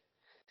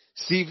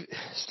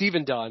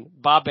 Stephen Dunn,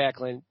 Bob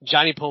Backlund,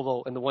 Johnny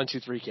Polo, and the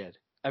 1-2-3 Kid.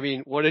 I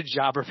mean, what a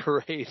jobber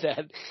parade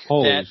that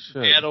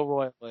battle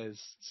royal is.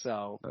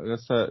 So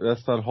that's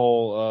that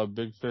whole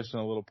big fish in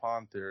a little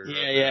pond theory.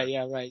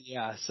 Yeah, right.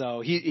 Yeah. So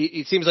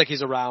he seems like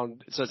he's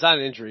around. So it's not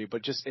an injury,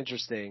 but just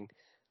interesting.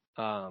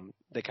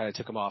 They kind of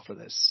took him off for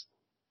this.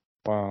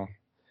 Wow.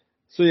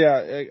 So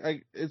yeah,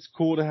 it's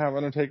cool to have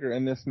Undertaker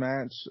in this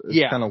match.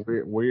 It's kind of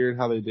weird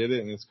how they did it,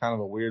 and it's kind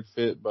of a weird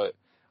fit, but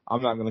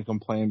I'm not going to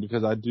complain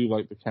because I do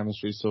like the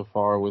chemistry so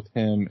far with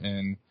him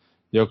and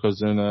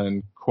Yokozuna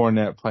and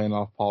Cornette playing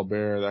off Paul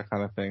Bearer, that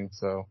kind of thing.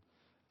 So,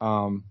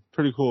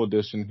 pretty cool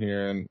addition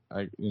here, and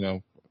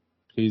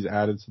he's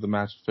added to the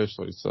match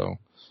officially. So,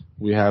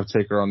 we have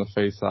Taker on the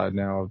face side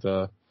now of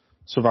the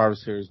Survivor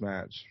Series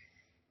match.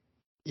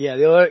 Yeah,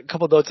 the other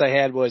couple of notes I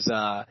had was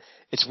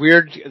it's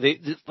weird.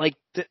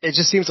 It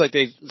just seems like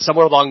they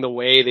somewhere along the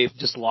way they've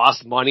just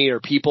lost money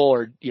or people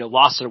or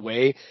lost their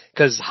way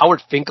because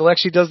Howard Finkel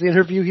actually does the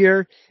interview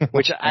here,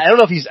 which I don't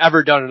know if he's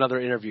ever done another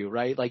interview,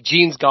 right? Like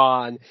Gene's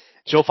gone.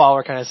 Joe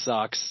Fowler kind of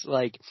sucks.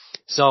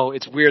 So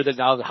it's weird that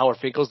now that Howard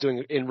Finkel's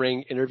doing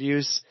in-ring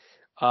interviews.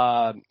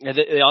 And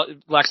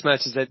Lex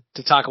mentions that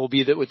Tatanka will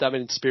be with them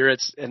in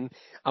spirits. And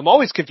I'm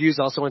always confused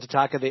also on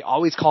Tatanka. They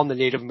always call him the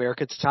Native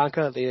American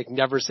Tatanka. They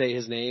never say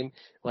his name,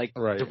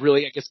 to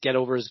really, I guess, get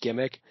over his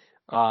gimmick.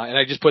 And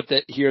I just put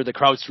that here, the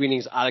crowd screaming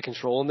is out of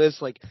control in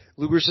this.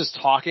 Luger's just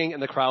talking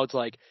and the crowd's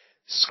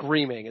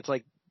screaming. It's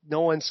no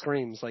one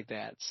screams like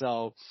that.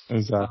 So.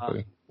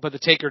 Exactly. But the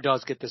Taker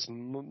does get this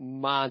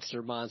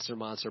monster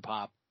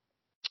pop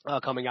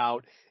coming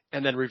out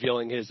and then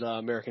revealing his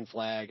American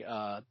flag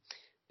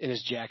in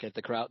his jacket.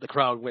 The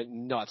crowd went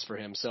nuts for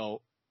him.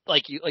 So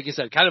like you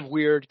said, kind of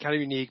weird, kind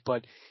of unique,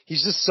 but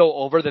he's just so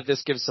over that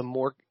this gives some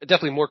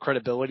definitely more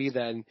credibility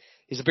than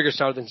he's a bigger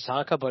star than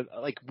Tatanka. But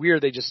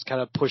weird, they just kind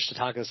of pushed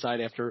Tatanka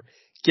aside after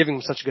giving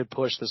him such a good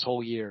push this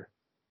whole year.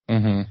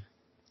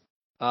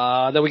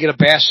 Mm-hmm. Then we get a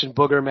Bastion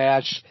Booger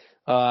match.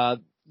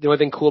 The only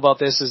thing cool about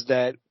this is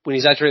that when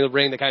he's entering the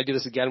ring, they kind of do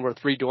this again where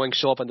 3 doinks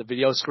show up on the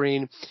video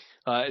screen.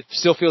 It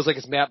still feels like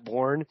it's Matt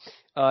Bourne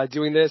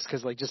doing this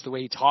because just the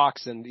way he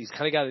talks and he's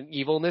kind of got an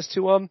evilness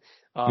to him.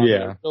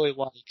 I really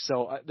like.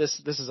 So this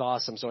is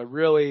awesome. So I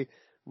really,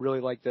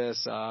 really like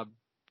this.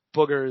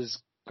 Booger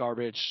is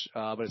garbage,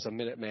 but it's a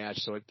minute match,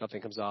 so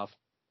nothing comes off.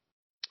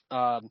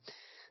 Then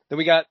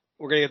we're going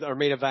to get our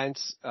main event,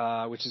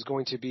 which is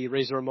going to be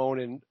Razor Ramon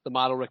and the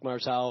model Rick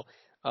Martel.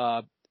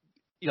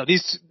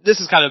 This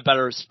is kind of a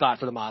better spot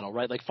for the model,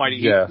 right? Fighting.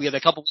 Yes. We had a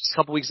couple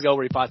weeks ago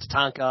where he fought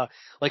Tatanka.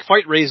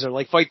 Fight Razor.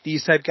 Fight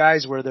these type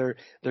guys where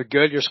they're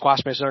good. Your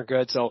squash matches aren't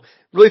good. So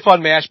really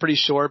fun match, pretty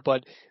short.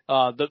 But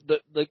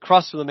the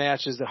crust of the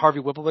match is that Harvey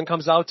Whippleman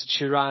comes out to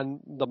cheer on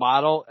the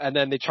model, and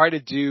then they try to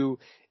do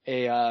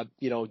a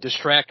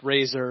distract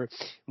Razor.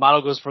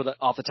 Model goes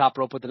off the top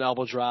rope with an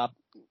elbow drop,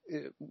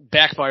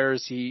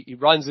 backfires. He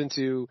runs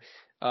into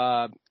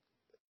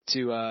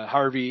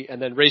Harvey,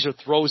 and then Razor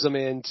throws him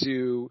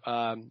into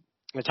an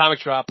atomic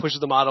drop, pushes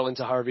the model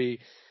into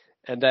Harvey,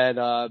 and then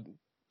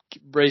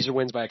Razor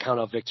wins by a count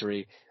out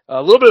victory.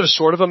 A little bit of a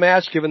short of a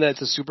match, given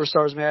that it's a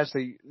Superstars match.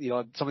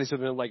 Somebody said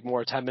it been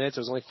more 10 minutes.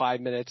 It was only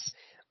 5 minutes.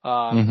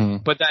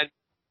 But then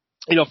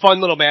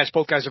Fun little match.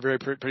 Both guys are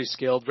pretty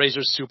skilled.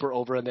 Razor's super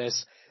over in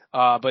this.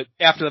 But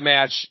after the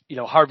match,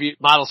 Harvey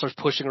Model starts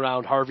pushing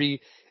around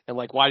Harvey and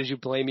like, why did you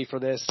blame me for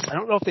this? I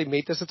don't know if they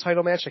made this a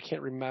title match. I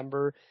can't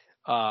remember.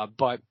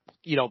 But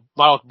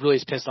Model really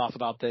is pissed off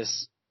about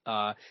this.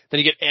 Then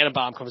you get Atom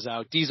Bomb comes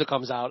out, Diesel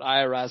comes out,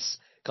 IRS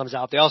comes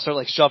out. They all start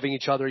like shoving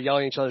each other,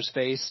 yelling in each other's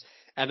face.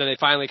 And then they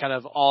finally kind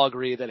of all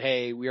agree that,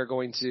 hey, we are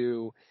going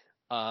to,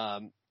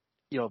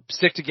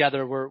 stick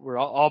together. We're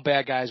all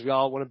bad guys. We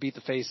all want to beat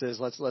the faces.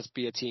 Let's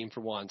be a team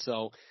for one.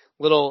 So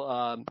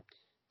little,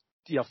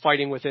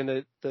 fighting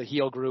within the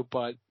heel group,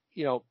 but,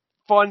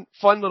 fun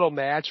little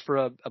match for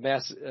a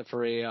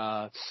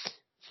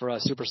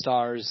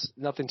Superstars.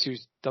 Nothing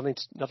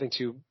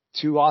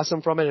too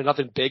awesome from it, and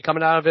nothing big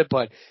coming out of it,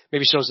 but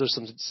maybe shows there's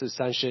some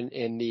dissension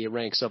in the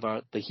ranks of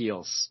the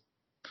heels.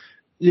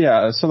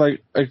 Yeah, so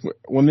like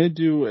when they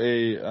do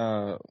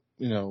a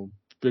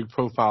big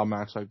profile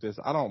match like this,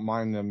 I don't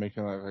mind them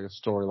making like a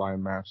storyline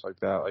match like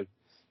that, like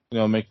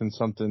making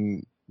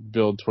something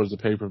build towards the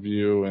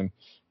pay-per-view and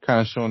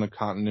kind of showing the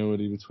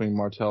continuity between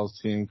Martel's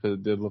team, because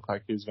it did look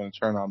like he was going to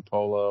turn on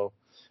Polo,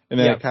 and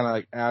then it kind of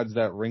like adds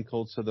that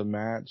wrinkle to the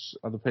match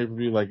of the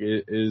pay-per-view, like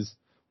is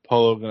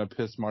Polo going to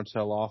piss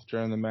Martel off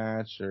during the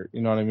match, or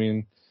you know what I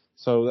mean?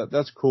 So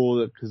that's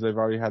cool because they've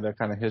already had that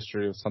kind of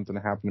history of something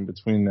happening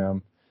between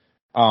them.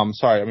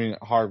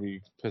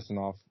 Harvey pissing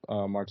off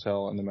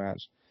Martel in the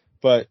match.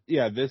 But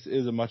yeah, this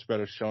is a much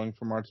better showing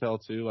for Martel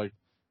too, like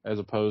as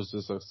opposed to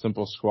just a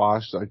simple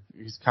squash. Like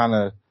he's kind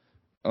of,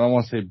 I don't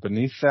want to say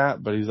beneath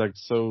that, but he's like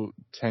so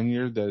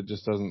tenured that it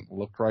just doesn't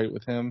look right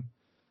with him.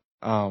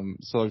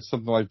 So like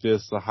something like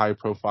this, the high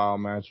profile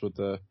match with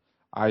the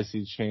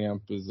IC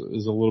champ is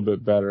a little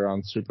bit better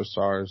on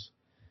Superstars.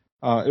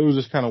 It was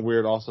just kind of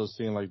weird also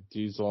seeing like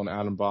Diesel and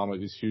Atom Bomb, like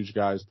these huge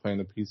guys playing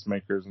the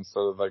peacemakers instead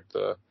of like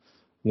the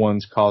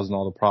ones causing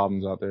all the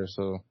problems out there.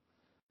 So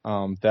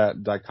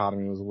that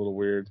dichotomy was a little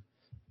weird.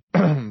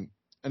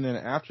 And then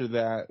after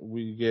that,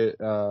 we get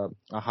a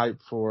hype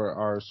for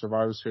our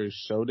Survivor Series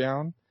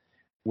showdown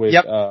with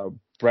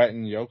Brett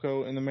and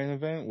Yoko in the main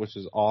event, which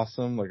is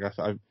awesome. Like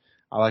I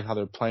like how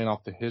they're playing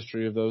off the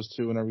history of those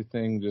two and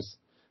everything. Just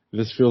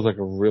this feels like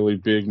a really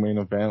big main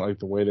event, like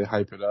the way they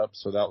hype it up.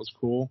 So that was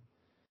cool.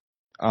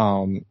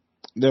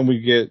 Then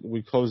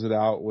we close it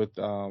out with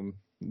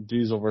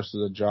Diesel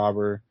versus a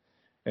jobber.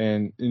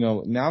 And,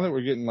 now that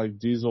we're getting like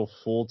Diesel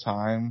full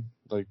time,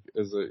 like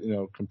as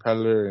a,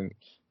 competitor and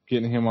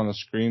getting him on the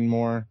screen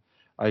more,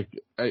 like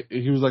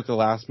he was like the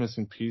last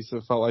missing piece,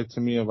 it felt like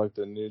to me, of like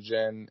the new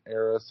gen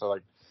era. So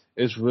like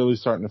it's really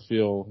starting to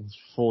feel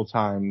full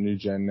time new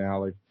gen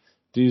now. Like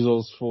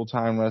Diesel's full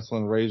time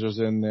wrestling, Razor's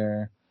in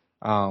there.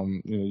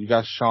 You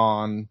got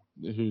Sean,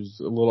 who's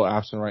a little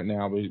absent right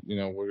now, but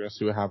we're gonna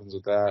see what happens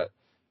with that.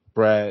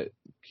 Brett,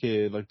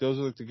 Kid, like those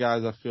are like the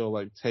guys I feel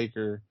like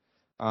Taker,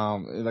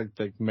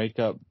 like make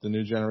up the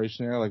new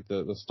generation era, like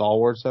the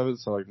stalwarts of it.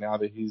 So like now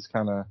that he's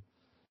kind of,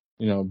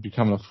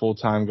 becoming a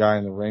full-time guy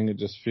in the ring, it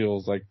just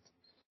feels like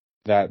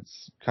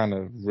that's kind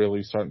of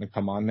really starting to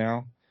come on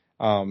now.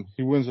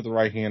 He wins with the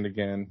right hand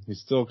again. He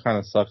still kind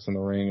of sucks in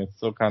the ring. It's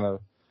still kind of,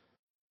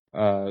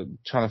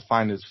 trying to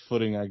find his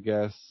footing, I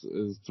guess,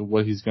 as to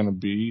what he's going to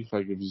be.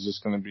 Like if he's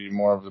just going to be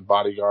more of the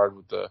bodyguard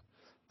with the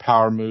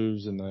power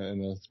moves and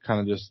the kind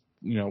of just,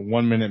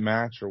 1 minute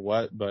match or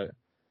what, but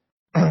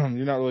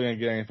you're not really going to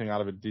get anything out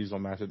of a Diesel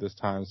match at this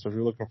time. So if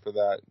you're looking for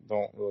that,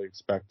 don't really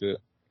expect it.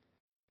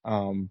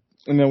 And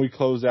then we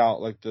close out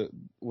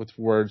with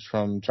words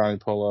from Johnny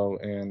Polo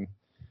and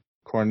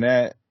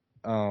Cornette,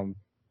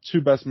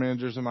 two best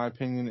managers in my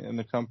opinion in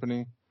the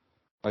company.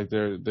 Like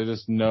they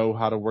just know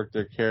how to work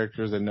their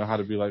characters. They know how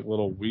to be like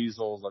little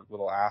weasels, like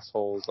little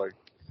assholes, like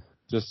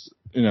just,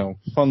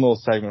 fun little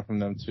segment from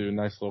them too.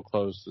 Nice little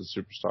close to the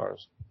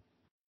Superstars.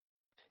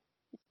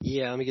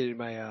 Yeah, let me get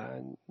my,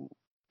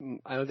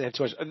 I don't have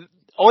too much. The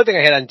only thing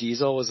I had on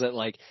Diesel was that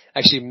like I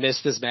actually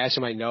missed this match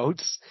in my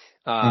notes.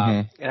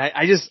 And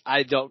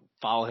I don't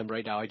follow him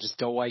right now. I just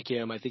don't like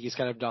him. I think he's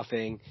kind of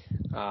nothing.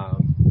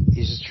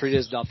 He's just treated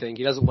as nothing.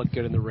 He doesn't look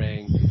good in the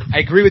ring. I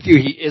agree with you.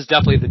 He is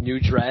definitely the new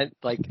trend.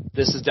 Like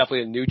this is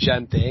definitely a new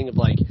gen thing of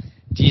like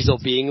Diesel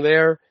being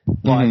there,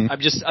 but I'm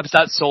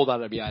not sold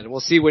on him yet. And we'll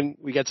see when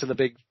we get to the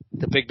big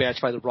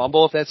match by the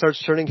Rumble if that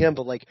starts turning him.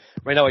 But like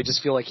right now, I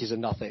just feel like he's a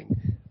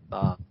nothing.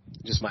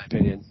 Just my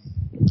opinion.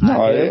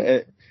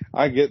 No,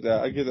 I get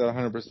that. I get that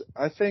 100%.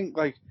 I think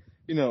like,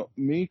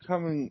 me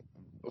coming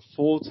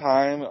full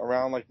time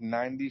around like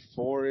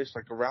 94-ish,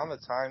 like around the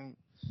time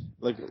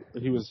like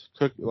he was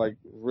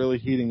really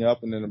heating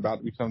up and then about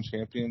to become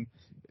champion,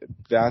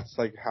 that's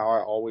like how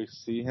I always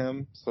see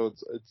him. So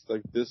it's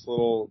like this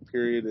little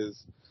period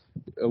is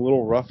a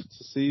little rough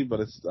to see, but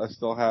I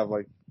still have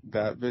like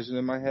that vision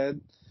in my head.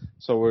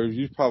 So whereas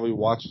you've probably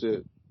watched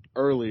it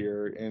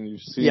earlier and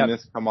you've seen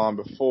this come on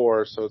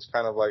before, so it's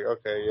kind of like,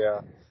 okay,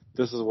 yeah,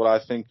 this is what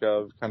I think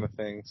of kind of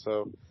thing.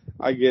 So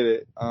I get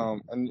it.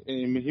 And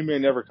he may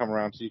never come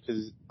around to you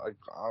because like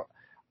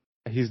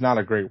he's not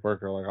a great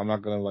worker. Like I'm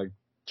not gonna like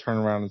turn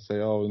around and say,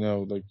 oh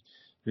no, like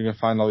you're gonna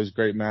find all these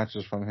great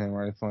matches from him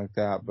or anything like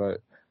that.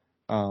 But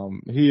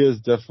he is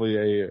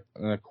definitely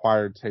an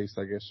acquired taste,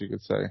 I guess you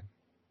could say.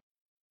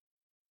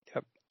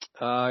 Yep.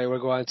 We're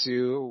going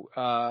to,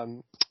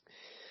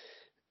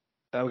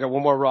 we got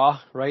one more Raw,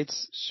 right?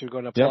 Should we go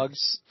into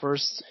plugs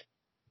first?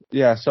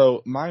 Yeah,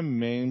 so my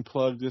main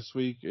plug this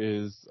week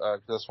is,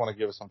 just want to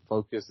give it some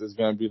focus, is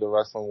going to be the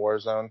Wrestling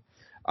Warzone.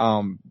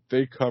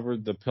 They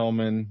covered the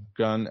Pillman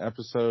gun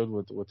episode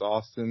with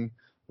Austin,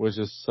 which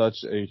is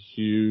such a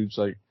huge,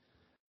 like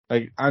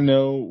I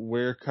know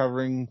we're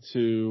covering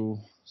to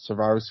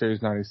Survivor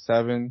Series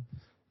 97,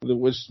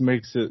 which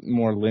makes it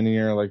more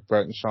linear, like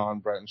Brett and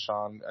Sean.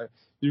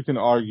 You can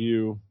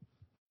argue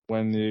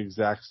when the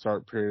exact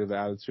start period of the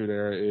Attitude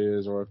Era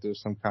is, or if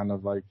there's some kind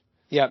of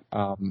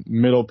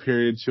middle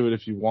period to it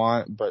if you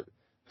want, but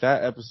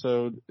that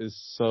episode is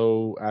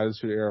so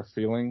Attitude Era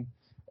feeling,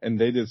 and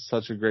they did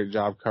such a great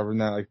job covering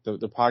that. Like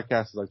the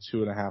podcast is like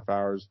 2.5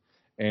 hours,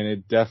 and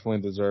it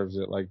definitely deserves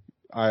it. Like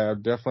I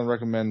definitely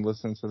recommend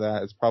listening to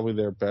that. It's probably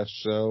their best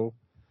show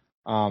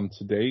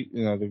to date.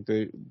 You know,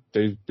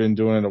 they've been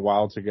doing it a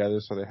while together,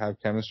 so they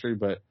have chemistry,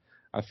 but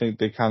I think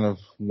they kind of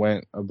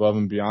went above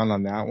and beyond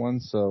on that one.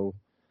 So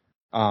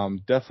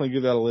definitely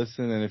give that a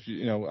listen. And if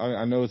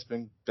I know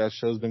that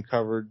show's been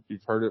covered.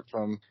 You've heard it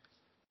from,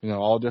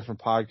 all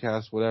different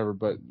podcasts, whatever,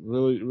 but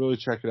really, really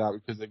check it out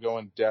because they go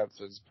in depth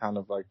as kind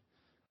of like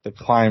the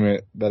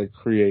climate that it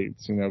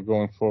creates,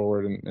 going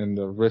forward and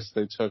the risks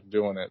they took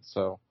doing it.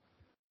 So,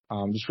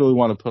 just really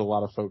want to put a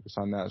lot of focus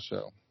on that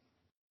show.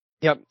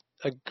 Yep.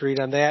 Agreed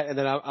on that. And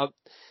then I'll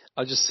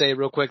just say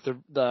real quick,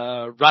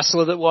 the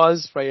wrestler that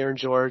was by Aaron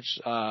George,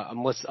 I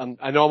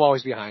know I'm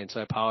always behind,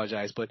 so I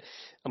apologize, but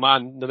I'm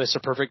on the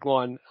Mr. Perfect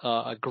one.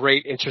 A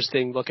great,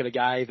 interesting look at a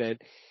guy that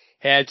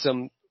had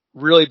some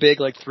really big,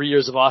 3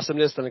 years of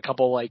awesomeness, then a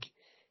couple,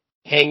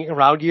 hanging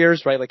around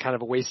years, right? Kind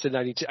of a wasted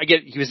 92. I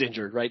get he was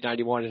injured, right?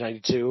 91 and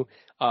 92.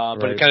 But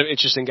a kind of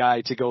interesting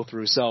guy to go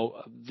through.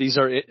 So these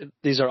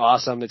are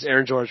awesome. It's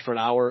Aaron George for an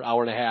hour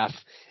and a half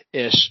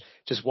ish.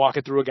 Just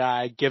walking through a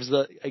guy, gives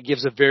a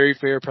very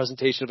fair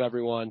presentation of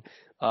everyone.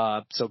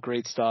 So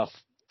great stuff.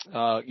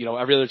 Every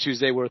other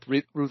Tuesday we're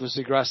with Ruthless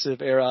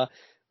Aggressive Era,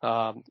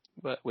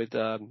 but with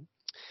going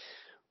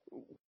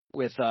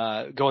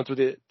through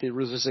the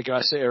Ruthless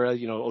Aggressive Era,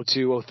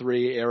 02,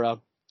 03 era.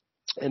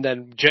 And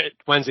then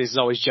Wednesdays is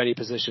always Jenny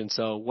Position.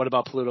 So What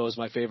About Pluto is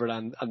my favorite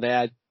on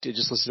that. I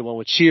just listened to one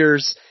with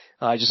Cheers.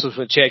 I just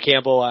listened to Chad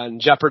Campbell on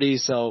Jeopardy.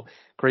 So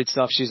great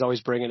stuff. She's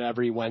always bringing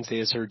every Wednesday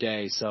is her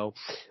day. So,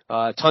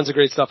 tons of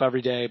great stuff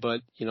every day,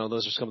 but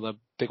those are some of the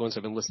big ones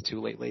I've been listening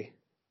to lately.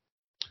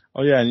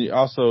 Oh yeah. And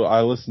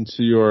I listened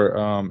to your,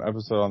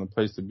 episode on The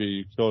Place to Be.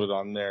 You killed it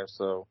on there.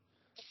 So,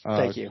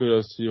 thank you.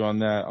 Kudos to you on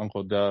that,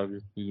 Uncle Doug.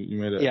 You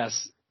made it.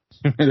 Yes.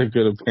 You made a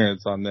good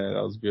appearance on there.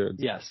 That was good.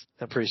 Yes.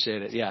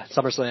 Appreciate it. Yeah.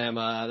 SummerSlam,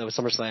 that was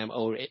SummerSlam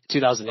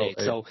 2008.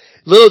 So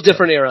a little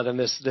different era than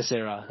this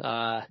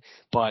era.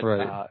 But,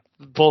 right.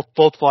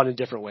 Both fun in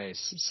different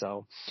ways.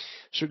 So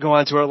should we go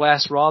on to our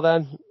last Raw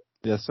then?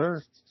 Yes,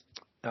 sir.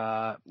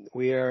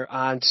 We are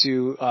on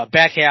to,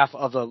 back half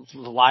of the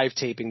live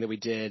taping that we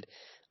did,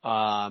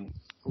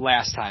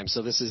 last time.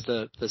 So this is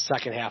the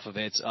second half of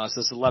it. So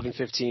it's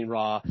 11:15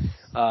 Raw.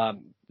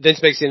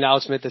 Vince makes the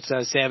announcement that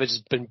says Savage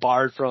has been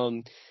barred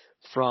from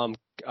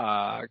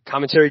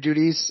commentary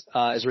duties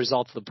as a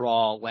result of the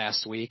brawl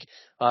last week.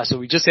 So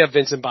we just have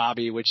Vince and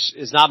Bobby, which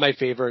is not my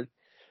favorite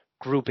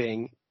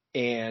grouping.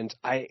 And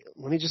let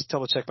me just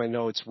double check my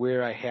notes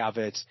where I have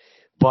it.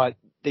 But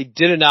they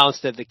did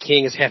announce that the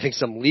King is having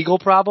some legal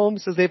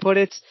problems, as they put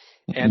it,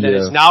 and that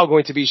it's now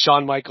going to be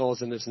Shawn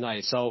Michaels in this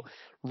night. So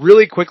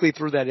really quickly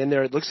threw that in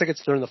there. It looks like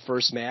it's during the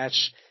first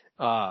match.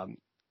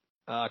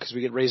 Cause we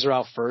get Razor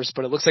out first,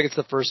 but it looks like it's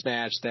the first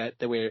match that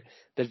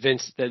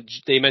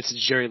they mentioned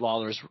Jerry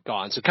Lawler's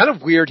gone. So kind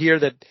of weird here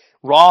that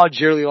Raw,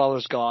 Jerry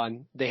Lawler's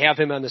gone. They have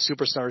him on the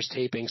Superstars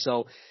taping.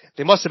 So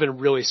they must have been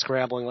really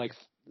scrambling,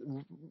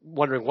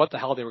 wondering what the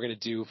hell they were going to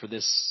do for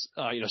this,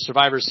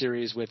 Survivor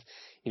Series with,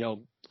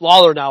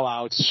 Lawler now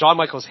out. Shawn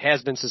Michaels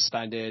has been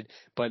suspended,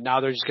 but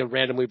now they're just going to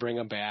randomly bring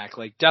him back.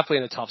 Definitely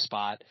in a tough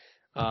spot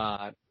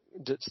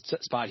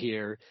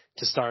here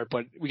to start,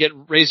 but we get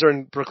Razor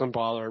and Brooklyn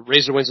Brawler.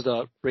 Razor wins with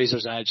the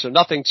Razor's Edge, so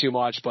nothing too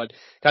much, but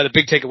kind of the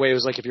big takeaway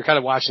was if you're kind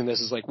of watching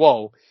this, is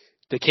whoa,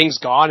 the King's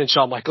gone and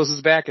Shawn Michaels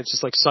is back. It's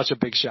just such a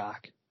big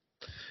shock.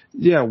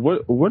 Yeah,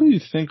 what do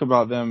you think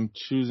about them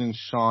choosing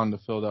Shawn to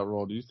fill that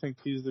role? Do you think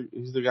he's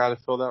the guy to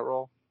fill that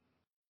role?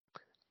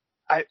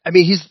 I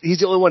mean, he's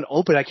the only one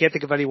open. I can't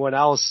think of anyone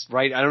else,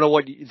 right? I don't know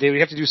what they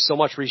would have to do so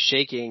much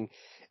reshaking.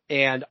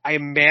 And I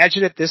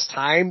imagine at this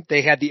time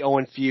they had the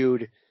Owen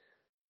feud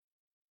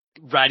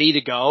ready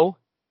to go,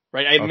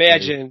 right? I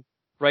imagine,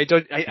 right?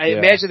 I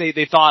imagine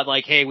they thought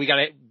hey, we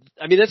gotta.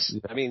 I mean, that's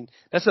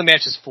the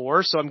match is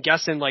for. So I'm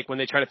guessing when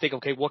they try to think,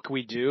 okay, what can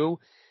we do?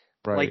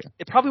 Right.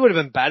 It probably would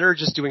have been better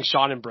just doing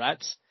Shawn and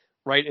Brett,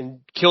 right, and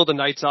kill the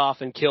Knights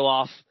off and kill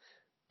off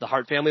the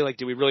Hart family.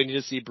 Do we really need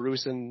to see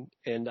Bruce and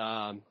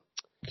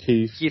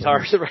Keith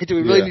Hart, right? Do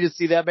we really need to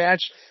see that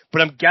match?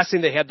 But I'm guessing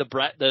they had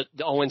the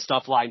Owen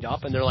stuff lined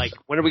up, and they're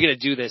when are we going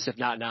to do this if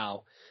not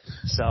now?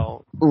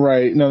 So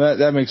right, no,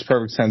 that makes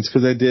perfect sense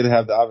because they did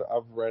have.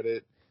 I've read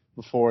it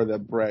before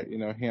that Brett,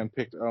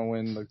 handpicked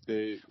Owen. Like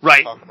they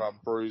talk about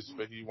Bruce,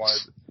 but he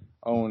wanted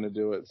Owen to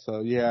do it.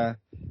 So yeah,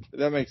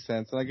 that makes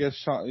sense. And I guess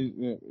Sean,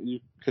 you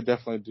could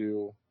definitely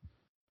do.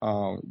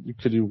 You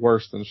could do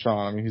worse than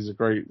Sean. I mean, he's a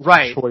great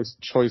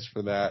choice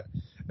for that.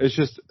 It's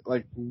just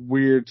like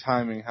weird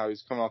timing how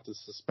he's coming off the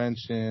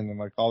suspension and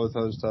like all this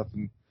other stuff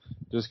and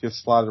just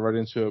gets slotted right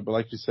into it. But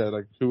like you said,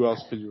 like who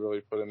else could you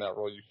really put in that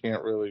role? You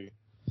can't really.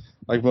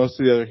 Like most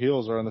of the other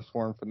heels are in the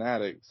foreign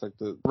fanatics, like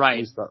at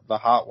least the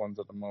hot ones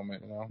at the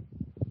moment,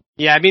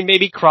 Yeah, I mean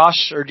maybe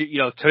Crush or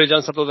could have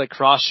done something like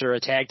Crush or a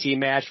tag team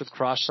match with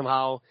Crush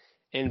somehow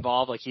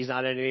involved. Like he's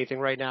not in anything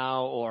right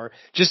now, or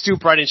just do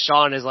Brett and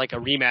Sean as like a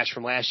rematch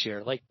from last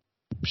year. Like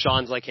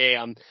Sean's like, hey,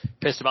 I'm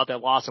pissed about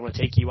that loss. I'm going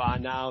to take you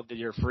on now that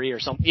you're free or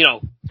something.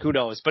 Who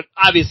knows? But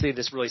obviously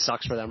this really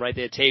sucks for them, right?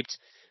 They had taped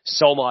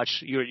so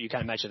much. You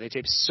kind of mentioned they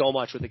taped so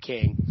much with the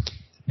King,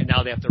 and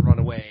now they have to run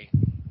away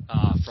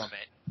from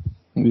it.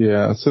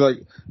 Yeah, so like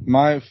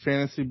my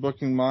fantasy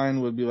booking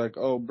mind would be like,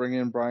 oh, bring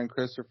in Brian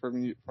Christopher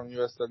from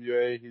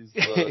USWA. He's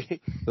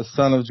the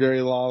son of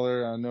Jerry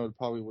Lawler. I know it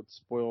probably would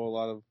spoil a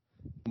lot of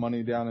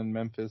money down in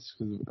Memphis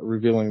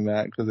revealing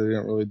that because they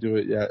didn't really do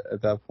it yet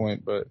at that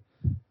point. But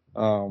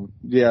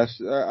yeah,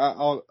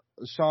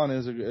 Sean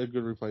is a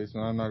good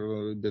replacement. I'm not going to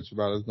really bitch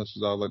about it as much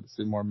as I would like to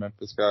see more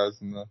Memphis guys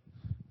in the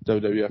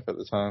WWF at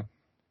the time.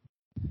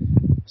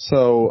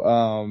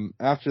 So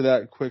after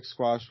that quick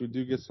squash, we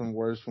do get some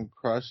words from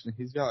Crush, and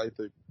he's got like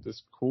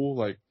this cool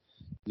like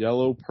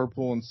yellow,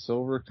 purple, and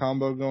silver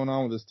combo going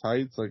on with his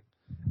tights. Like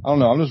I don't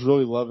know, I'm just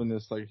really loving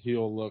this like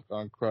heel look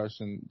on Crush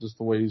and just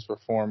the way he's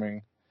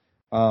performing.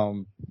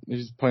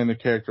 He's playing the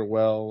character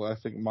well. I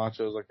think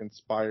Macho's like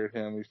inspired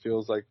him. He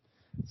feels like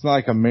it's not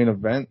like a main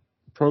event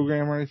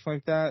program or anything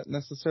like that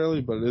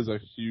necessarily, but it is a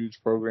huge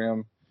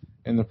program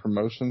in the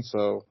promotion.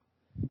 So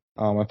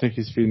I think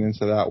he's feeding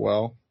into that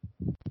well.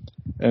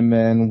 And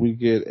then we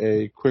get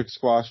a quick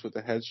squash with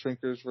the head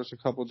shrinkers versus a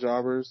couple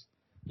jobbers.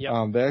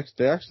 Yep.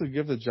 They actually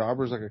give the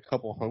jobbers like a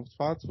couple hope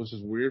spots, which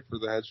is weird for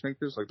the head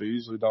shrinkers. Like they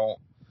usually don't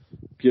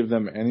give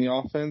them any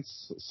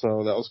offense,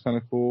 so that was kind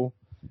of cool.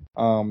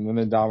 And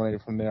then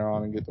dominate from there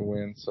on and get the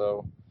win.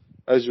 So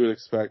as you would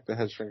expect, the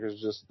head shrinkers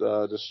just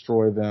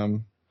destroy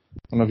them. I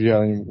don't know if you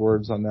had any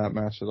words on that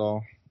match at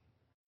all.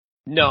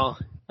 No,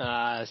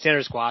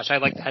 standard squash. I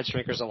like the head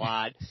shrinkers a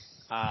lot,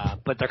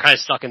 but they're kind of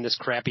stuck in this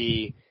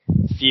crappy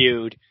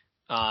feud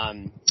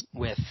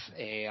with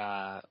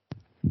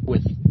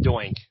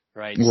Doink,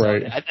 right? So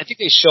I think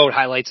they showed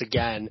highlights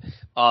again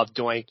of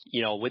Doink,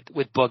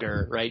 with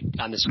Booger right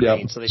on the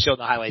screen. Yep. So they showed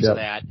the highlights of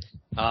that,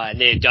 and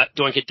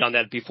Doink had done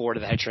that before to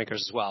the head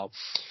shrinkers as well.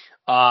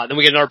 Then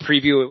we get another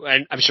preview,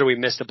 and I'm sure we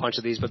missed a bunch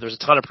of these, but there's a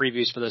ton of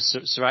previews for the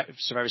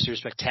Survivor Series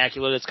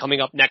Spectacular that's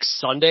coming up next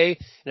Sunday.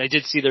 And I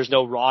did see there's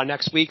no Raw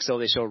next week, so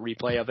they show a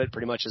replay of it,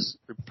 pretty much as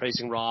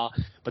replacing Raw.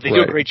 But they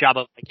do a great job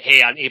of like,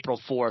 hey, on April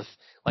 4th,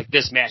 like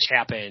this match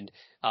happened.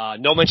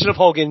 No mention of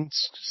Hogan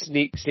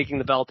sneaking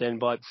the belt in,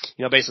 but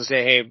basically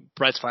say, hey,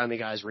 Brett's finally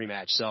got his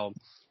rematch. So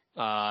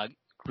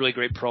really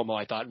great promo,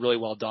 I thought, really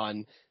well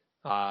done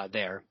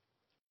there.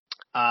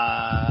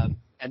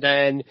 And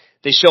then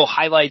they show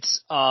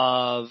highlights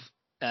of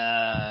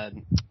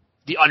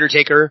The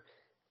Undertaker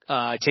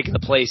taking the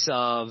place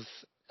of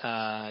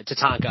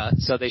Tatanka.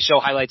 So they show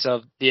highlights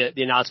of the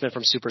announcement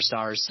from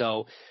Superstars.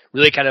 So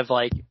really kind of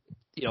like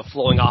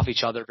flowing off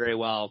each other very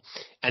well.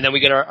 And then we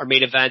get our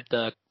main event,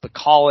 the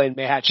call-in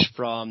match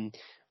from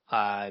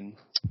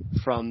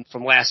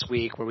last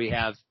week, where we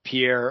have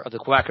Pierre of the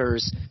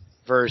Quackers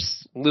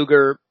versus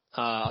Luger.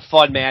 A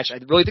fun match. I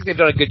really think they've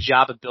done a good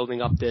job of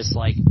building up this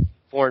like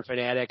Foreign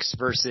Fanatics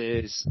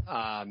versus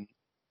the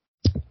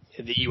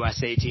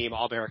USA team,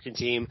 All-American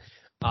team.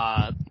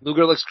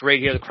 Luger looks great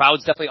here. The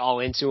crowd's definitely all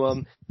into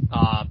him.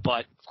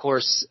 But of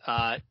course,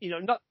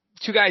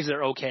 two guys that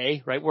are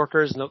okay, right?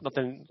 Workers,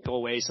 nothing go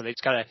away, so they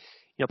just gotta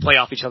play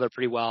off each other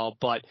pretty well.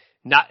 But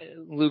not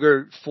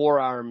Luger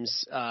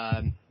forearms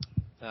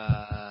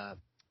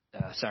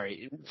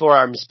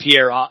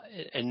Pierre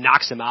and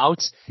knocks him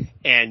out,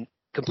 and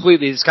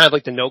completely, it's kind of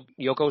like the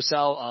Yoko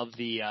cell of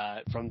the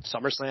from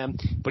SummerSlam,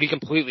 but he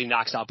completely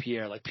knocks out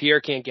Pierre. Like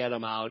Pierre can't get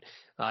him out.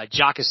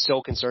 Jock is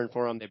so concerned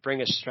for him. They bring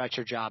a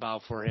stretcher job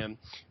out for him.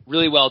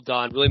 Really well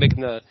done. Really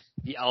making the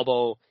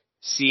elbow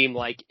seem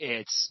like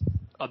it's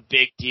a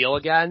big deal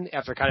again.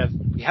 After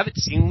we haven't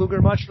seen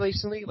Luger much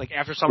recently. Like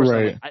after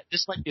SummerSlam,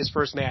 this might be his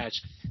first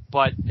match,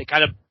 but they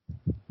kind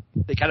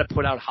of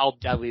put out how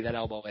deadly that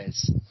elbow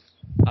is.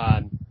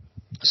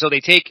 So they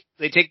take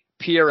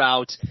Pierre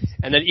out,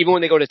 and then even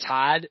when they go to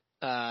Todd,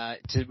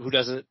 who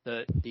does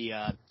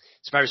the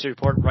Survivor Series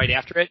report right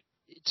after it,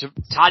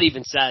 Todd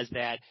even says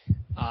that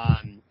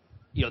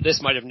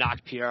this might have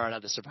knocked Pierre out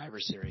of the Survivor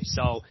Series.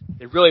 So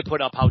they really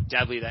put up how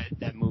deadly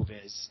that move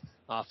is.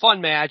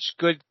 Fun match,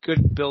 good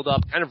build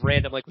up, kind of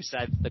random, like we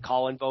said, the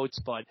call-in votes,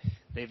 but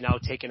they've now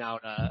taken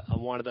out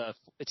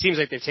it seems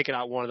like they've taken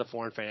out one of the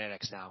Foreign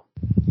Fanatics now.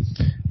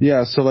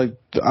 Yeah, so like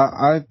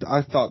I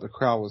thought the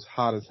crowd was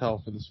hot as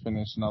hell for this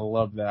finish, and I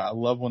love that. I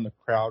love when the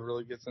crowd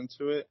really gets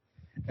into it,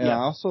 and I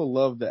also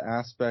love the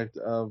aspect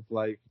of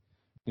like,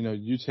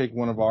 you take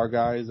one of our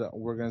guys,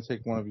 we're gonna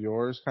take one of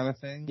yours, kind of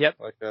thing. Yep.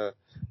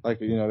 Like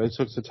they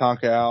took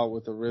Tatanka out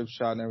with a rib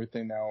shot and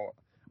everything. Now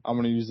I'm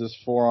gonna use this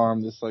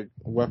forearm, this like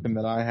weapon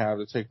that I have,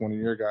 to take one of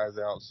your guys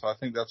out. So I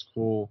think that's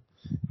cool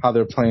how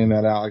they're playing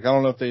that out. Like I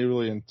don't know if they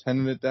really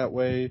intended it that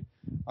way.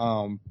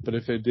 But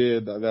if they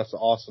did, that's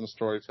awesome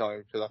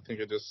storytelling, because I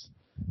think it just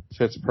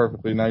fits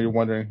perfectly. Now you're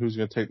wondering who's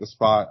going to take the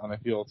spot on a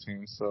heel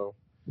team. So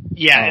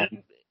yeah,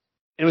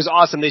 it was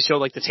awesome. They showed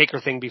like the Taker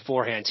thing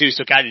beforehand too,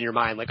 so it got in your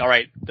mind like, all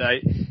right,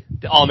 the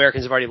All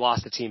Americans have already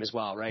lost the team as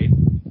well, right?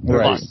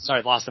 Right.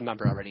 Lost a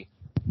member already.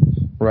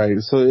 Right.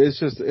 So it's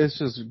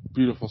just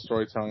beautiful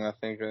storytelling, I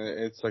think.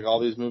 It's like all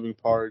these moving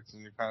parts,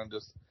 and you're kind of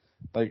just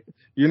like,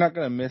 you're not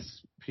going to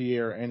miss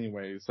Pierre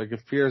anyways. Like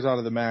if Pierre's out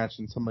of the match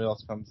and somebody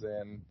else comes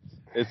in,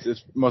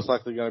 it's most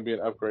likely going to be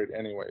an upgrade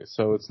anyway.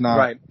 So it's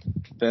not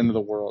the end of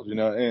the world,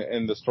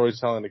 and the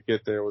storytelling to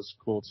get there was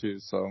cool too.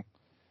 So,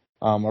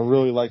 I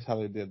really liked how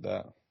they did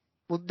that.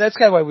 Well, that's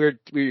kind of why we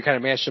were kind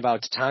of mashed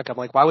about Tatanka. I'm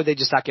like, why would they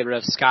just not get rid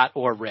of Scott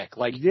or Rick?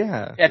 Like,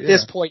 at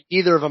this point,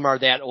 either of them are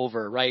that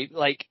over, right?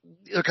 Like,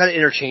 they're kind of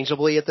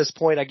interchangeably at this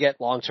point. I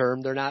get long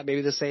term, they're not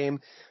maybe the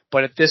same,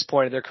 but at this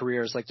point of their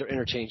careers, like, they're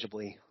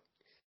interchangeably.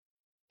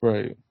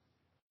 Right.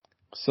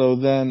 So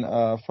then,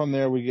 from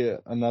there we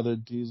get another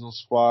Diesel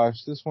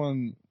squash. This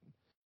one,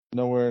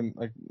 nowhere,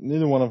 like,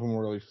 neither one of them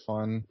were really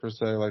fun per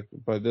se, like,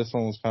 but this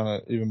one was kind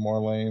of even more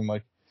lame.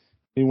 Like,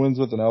 he wins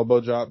with an elbow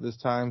drop this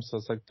time, so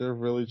it's like they're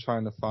really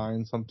trying to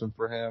find something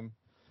for him.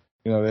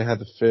 They had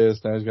the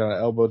fist, now he's got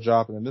an elbow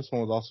drop, and then this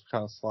one was also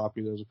kind of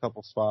sloppy. There was a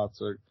couple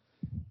spots where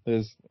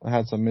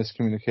had some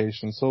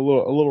miscommunication, so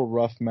a little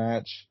rough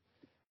match.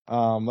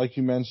 Like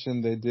you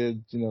mentioned, they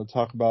did,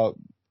 talk about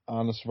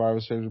on the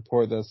Survivor Series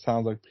report that it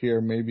sounds like Pierre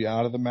may be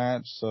out of the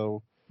match,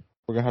 so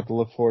we're going to have to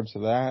look forward to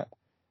that.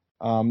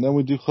 Then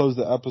we do close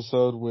the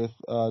episode with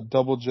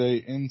Double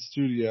J in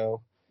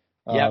studio.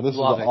 This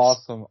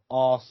was an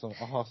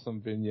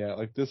awesome vignette.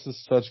 Like, this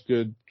is such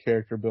good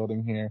character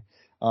building here.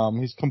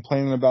 He's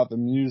complaining about the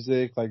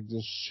music, like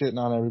just shitting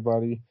on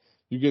everybody.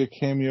 You get a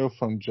cameo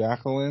from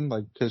Jacqueline,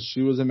 like, cause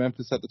she was in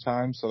Memphis at the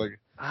time, so like,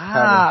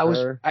 I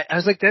was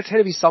like, that's had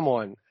to be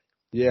someone.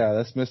 Yeah,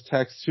 that's Miss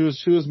Texas.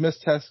 She was Miss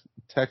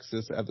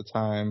Texas at the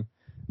time,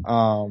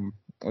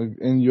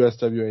 in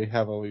USWA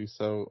heavily.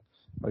 So,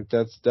 like,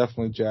 that's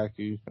definitely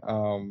Jackie.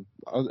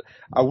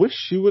 I wish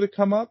she would have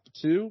come up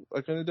too,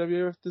 like in the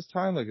WWF this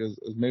time, like as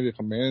maybe like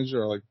a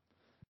manager or like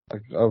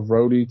a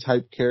roadie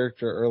type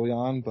character early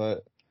on.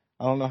 But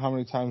I don't know how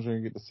many times we're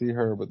gonna get to see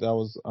her. But that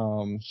was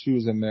she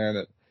was in there,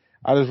 and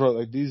I just wrote,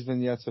 like, these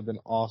vignettes have been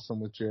awesome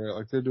with Jarrett.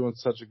 Like, they're doing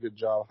such a good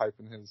job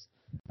hyping his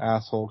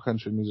asshole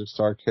country music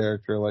star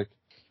character. Like,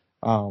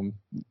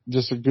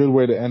 just a good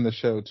way to end the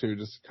show too.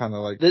 Just kind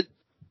of like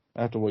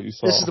after what you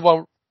saw. This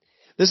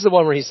is the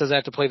one where he says I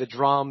have to play the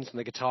drums and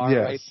the guitar,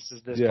 right? This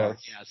is this part.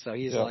 Yeah, so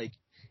he's like,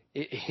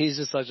 he's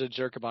just such a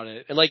jerk about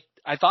it. And like,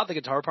 I thought the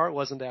guitar part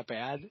wasn't that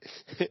bad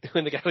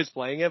when the guy was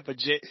playing it, but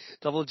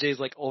Double J's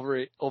like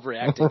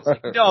overacting. It's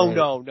like,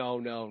 no.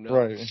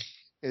 Right.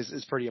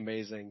 Is pretty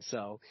amazing.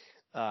 So,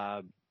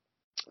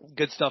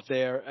 good stuff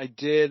there. I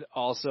did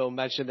also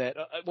mention that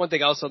one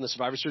thing else on the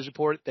Survivor Series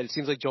report, that it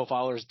seems like Joe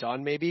Fowler's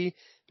done, maybe,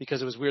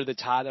 because it was weird that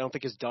Todd, I don't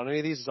think, has done any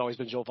of these. It's always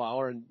been Joe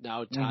Fowler, and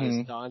now Todd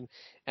is done.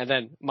 And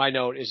then my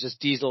note is just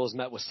Diesel is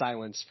met with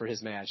silence for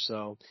his match.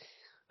 So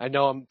I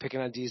know I'm picking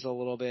on Diesel a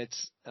little bit,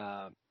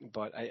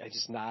 but I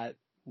just not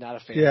a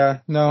fan. Yeah,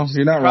 no,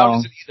 you're not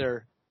wrong.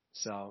 Either.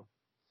 So.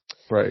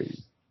 Right.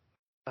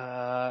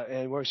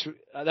 And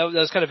that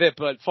was kind of it,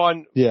 but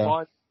fun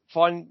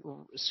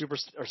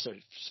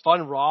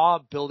Raw,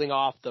 building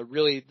off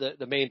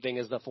the main thing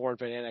is the foreign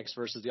fanatics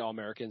versus the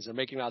All-Americans. They're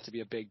making it out to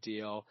be a big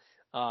deal.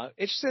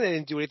 Interesting they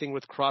didn't do anything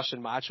with Crush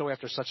and Macho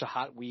after such a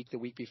hot week the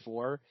week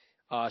before,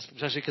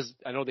 especially because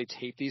I know they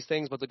tape these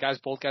things, but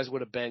both guys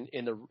would have been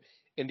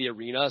in the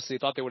arena, so they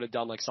thought they would have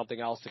done like something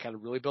else to kind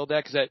of really build that,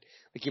 because that,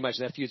 like you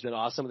mentioned, that feud's been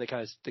awesome, and they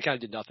kind of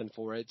did nothing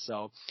for it.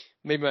 So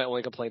maybe my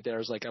only complaint there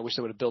is, like, I wish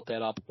they would have built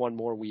that up one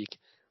more week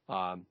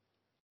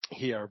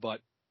here,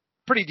 but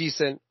pretty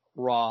decent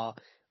Raw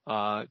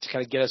to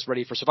kind of get us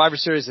ready for Survivor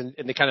Series, and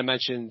they kind of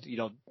mentioned,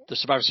 the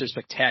Survivor Series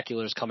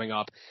Spectacular is coming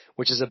up,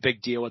 which is a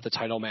big deal with the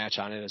title match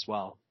on it as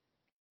well.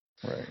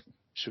 Right.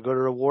 Should we go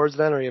to awards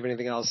then, or do you have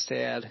anything else to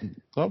add?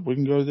 Oh, we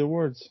can go to the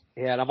awards.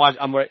 Yeah, and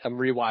I'm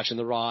rewatching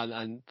the Raw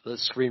on the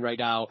screen right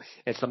now.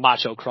 It's the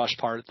Macho Crush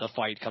part of the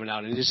fight coming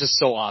out, and it's just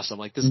so awesome.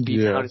 Like, this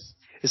beatdown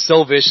is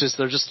so vicious.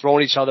 They're just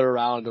throwing each other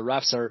around. The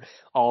refs are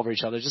all over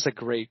each other. Just a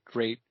great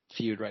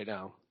feud right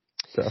now.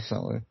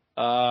 Definitely.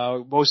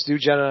 Most new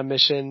gen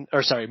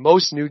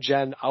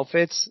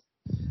outfits.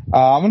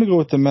 I'm gonna go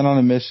with the Men on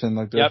a Mission.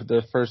 Like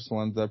their first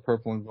ones, that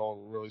purple and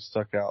gold really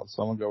stuck out.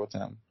 So I'm gonna go with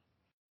them.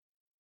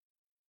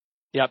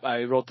 Yep,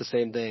 I wrote the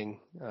same thing.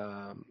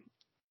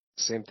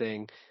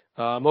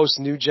 Most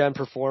new gen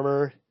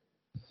performer.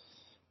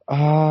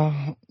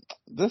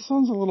 This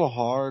one's a little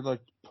hard.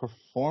 Like,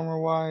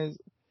 performer-wise,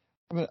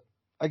 I mean,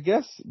 I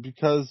guess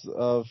because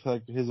of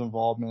like his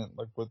involvement,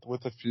 like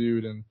with the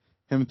feud and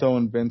him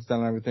throwing Vince down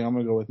and everything, I'm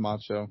gonna go with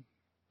Macho.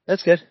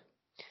 That's good.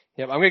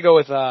 Yep, I'm gonna go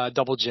with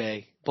Double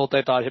J.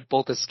 I thought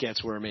both the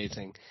skits were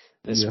amazing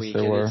this week.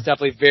 They were. It's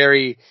definitely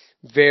very,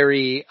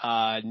 very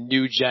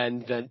new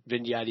gen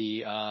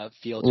vignette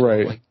feel to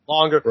it. Like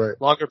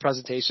longer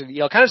presentation. You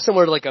know, kind of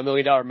similar to like a $1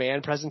 Million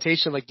Man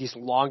presentation, like these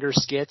longer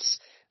skits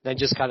than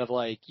just kind of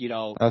like, you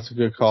know. That's a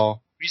good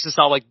call. We used to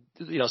saw like,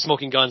 you know,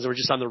 Smoking Guns that were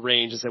just on the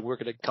range and said we're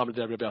gonna come to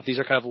WWF. These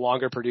are kind of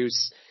longer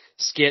produced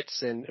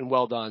skits and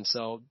well done.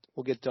 So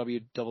we'll get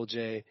Double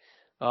J.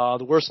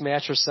 The worst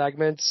match or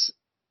segments.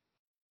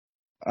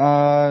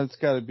 It's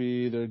got to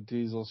be their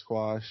Diesel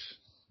squash.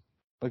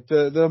 Like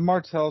the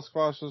Martel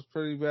squash was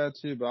pretty bad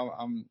too, but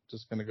I'm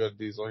just gonna go to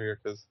Diesel here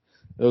because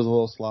it was a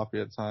little sloppy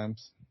at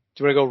times.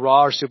 Do you want to go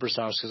Raw or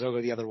Superstars? Because I'll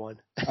go the other one.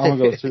 I'll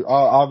go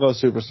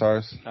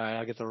Superstars. All right,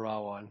 I'll get the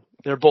Raw one.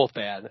 They're both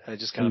bad. I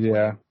just kind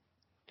of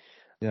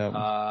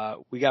yeah.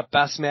 We got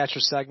best match or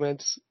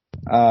segments.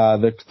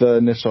 The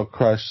initial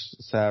Crush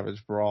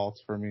Savage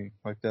brawls for me.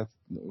 Like that's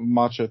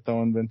Macho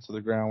throwing Vince to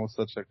the ground was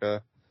such like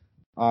a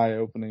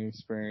eye-opening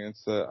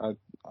experience that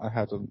I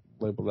had to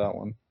label that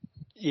one.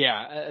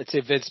 Yeah, I'd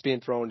say Vince being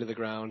thrown to the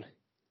ground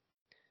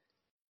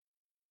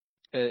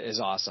is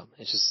awesome.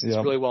 It's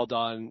really well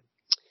done.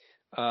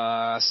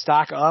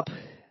 Stock up.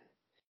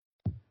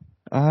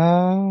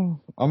 I'm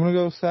gonna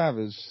go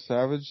Savage.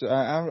 Savage.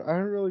 I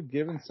haven't really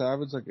given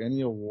Savage like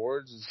any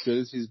awards as good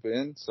as he's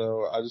been,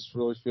 so I just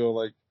really feel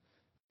like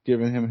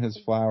giving him his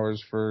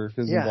flowers for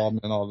his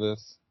involvement in all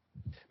this.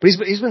 But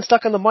he's been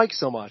stuck on the mic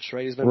so much,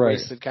 right? He's been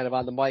wasted kind of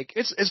on the mic.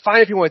 It's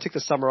fine if you want to take the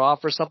summer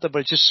off or something, but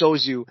it just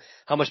shows you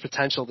how much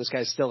potential this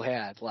guy still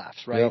had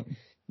left, right?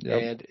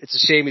 Yep. And it's a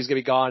shame he's going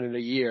to be gone in a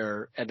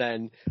year and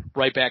then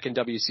right back in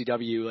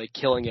WCW, like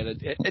killing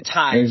it at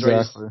times,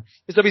 exactly. right?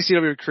 His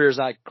WCW career is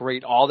not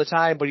great all the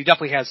time, but he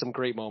definitely had some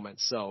great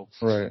moments. So,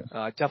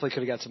 definitely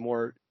could have got some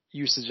more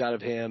usage out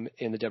of him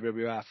in the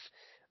WWF.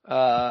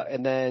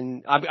 And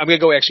then I'm going to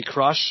go actually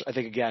Crush. I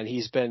think again,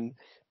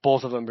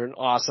 both of them have been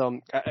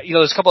awesome. You know,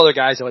 there's a couple other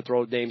guys that would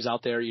throw names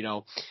out there, you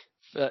know.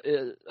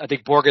 I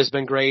think Borga's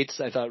been great.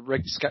 I thought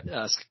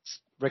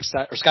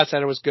Scott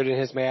Steiner was good in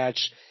his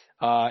match.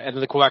 And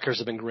then the Quebecers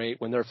have been great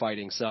when they're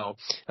fighting. So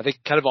I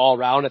think kind of all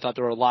around, I thought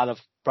there were a lot of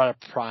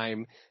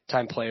prime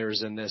time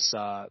players in this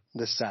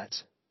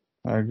set.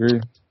 I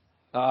agree.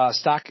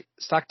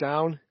 Stock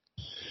down.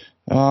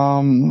 So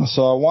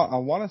I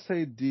want to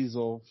say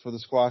Diesel for the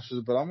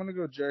squashes, but I'm going to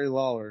go Jerry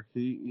Lawler.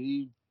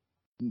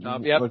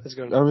 That's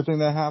good. Everything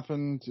that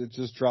happened, it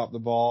just dropped the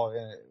ball,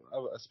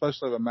 and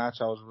especially the match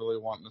I was really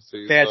wanting to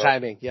see. Bad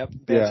timing. Yep.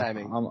 Bad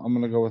timing. I'm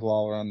going to go with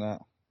Lawler on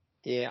that.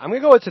 Yeah, I'm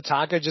going to go with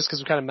Tatanka just because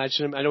we kind of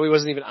mentioned him. I know he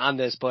wasn't even on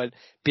this, but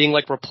being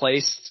like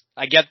replaced,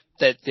 I get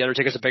that The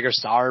Undertaker's a bigger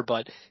star,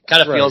 but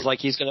kind of feels like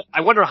he's going to, I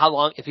wonder how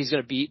long, if he's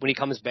going to be, when he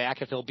comes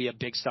back, if he'll be a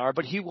big star,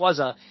 but he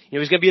was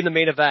he's going to be in the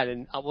main event,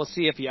 and we'll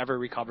see if he ever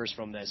recovers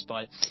from this,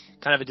 but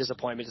kind of a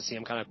disappointment to see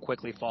him kind of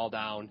quickly fall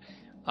down,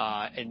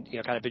 and, you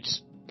know, kind of be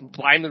just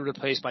blindly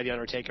replaced by The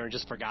Undertaker and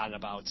just forgotten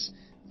about,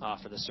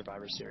 for the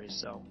Survivor Series,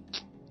 so.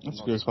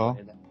 That's a good call.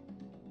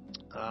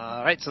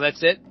 All right, so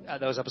that's it.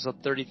 That was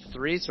episode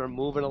 33, so we're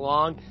moving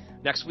along.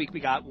 Next week we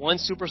got one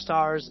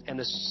Superstars and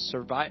the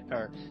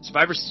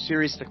Survivor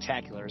Series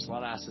Spectacular. There's a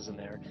lot of asses in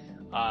there.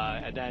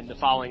 And then the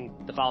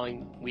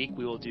following week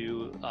we will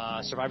do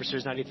Survivor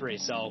Series 93.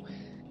 So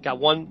got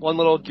one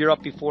little gear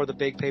up before the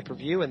big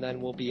pay-per-view, and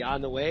then we'll be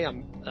on the way.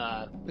 I'm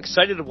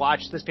excited to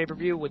watch this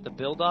pay-per-view with the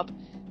build-up.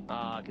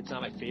 It's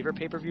not my favorite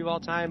pay-per-view of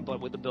all time,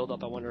 but with the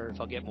build-up, I wonder if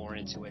I'll get more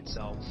into it.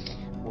 So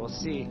we'll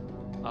see.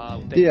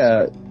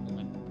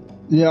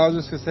 Yeah, I was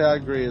just gonna say I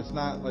agree. It's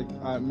not like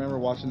I remember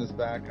watching this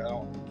back. I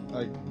don't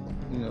like,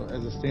 you know,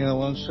 as a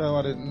standalone show.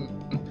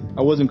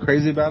 I wasn't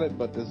crazy about it,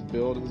 but this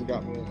build has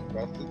got me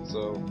invested.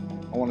 So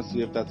I want to see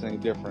if that's any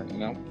different. You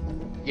know?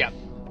 Yeah,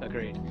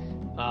 agreed.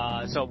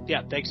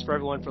 Thanks for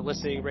everyone for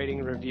listening, rating,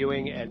 and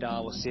reviewing, and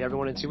we'll see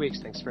everyone in 2 weeks.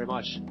 Thanks very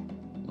much.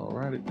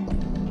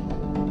 Alrighty.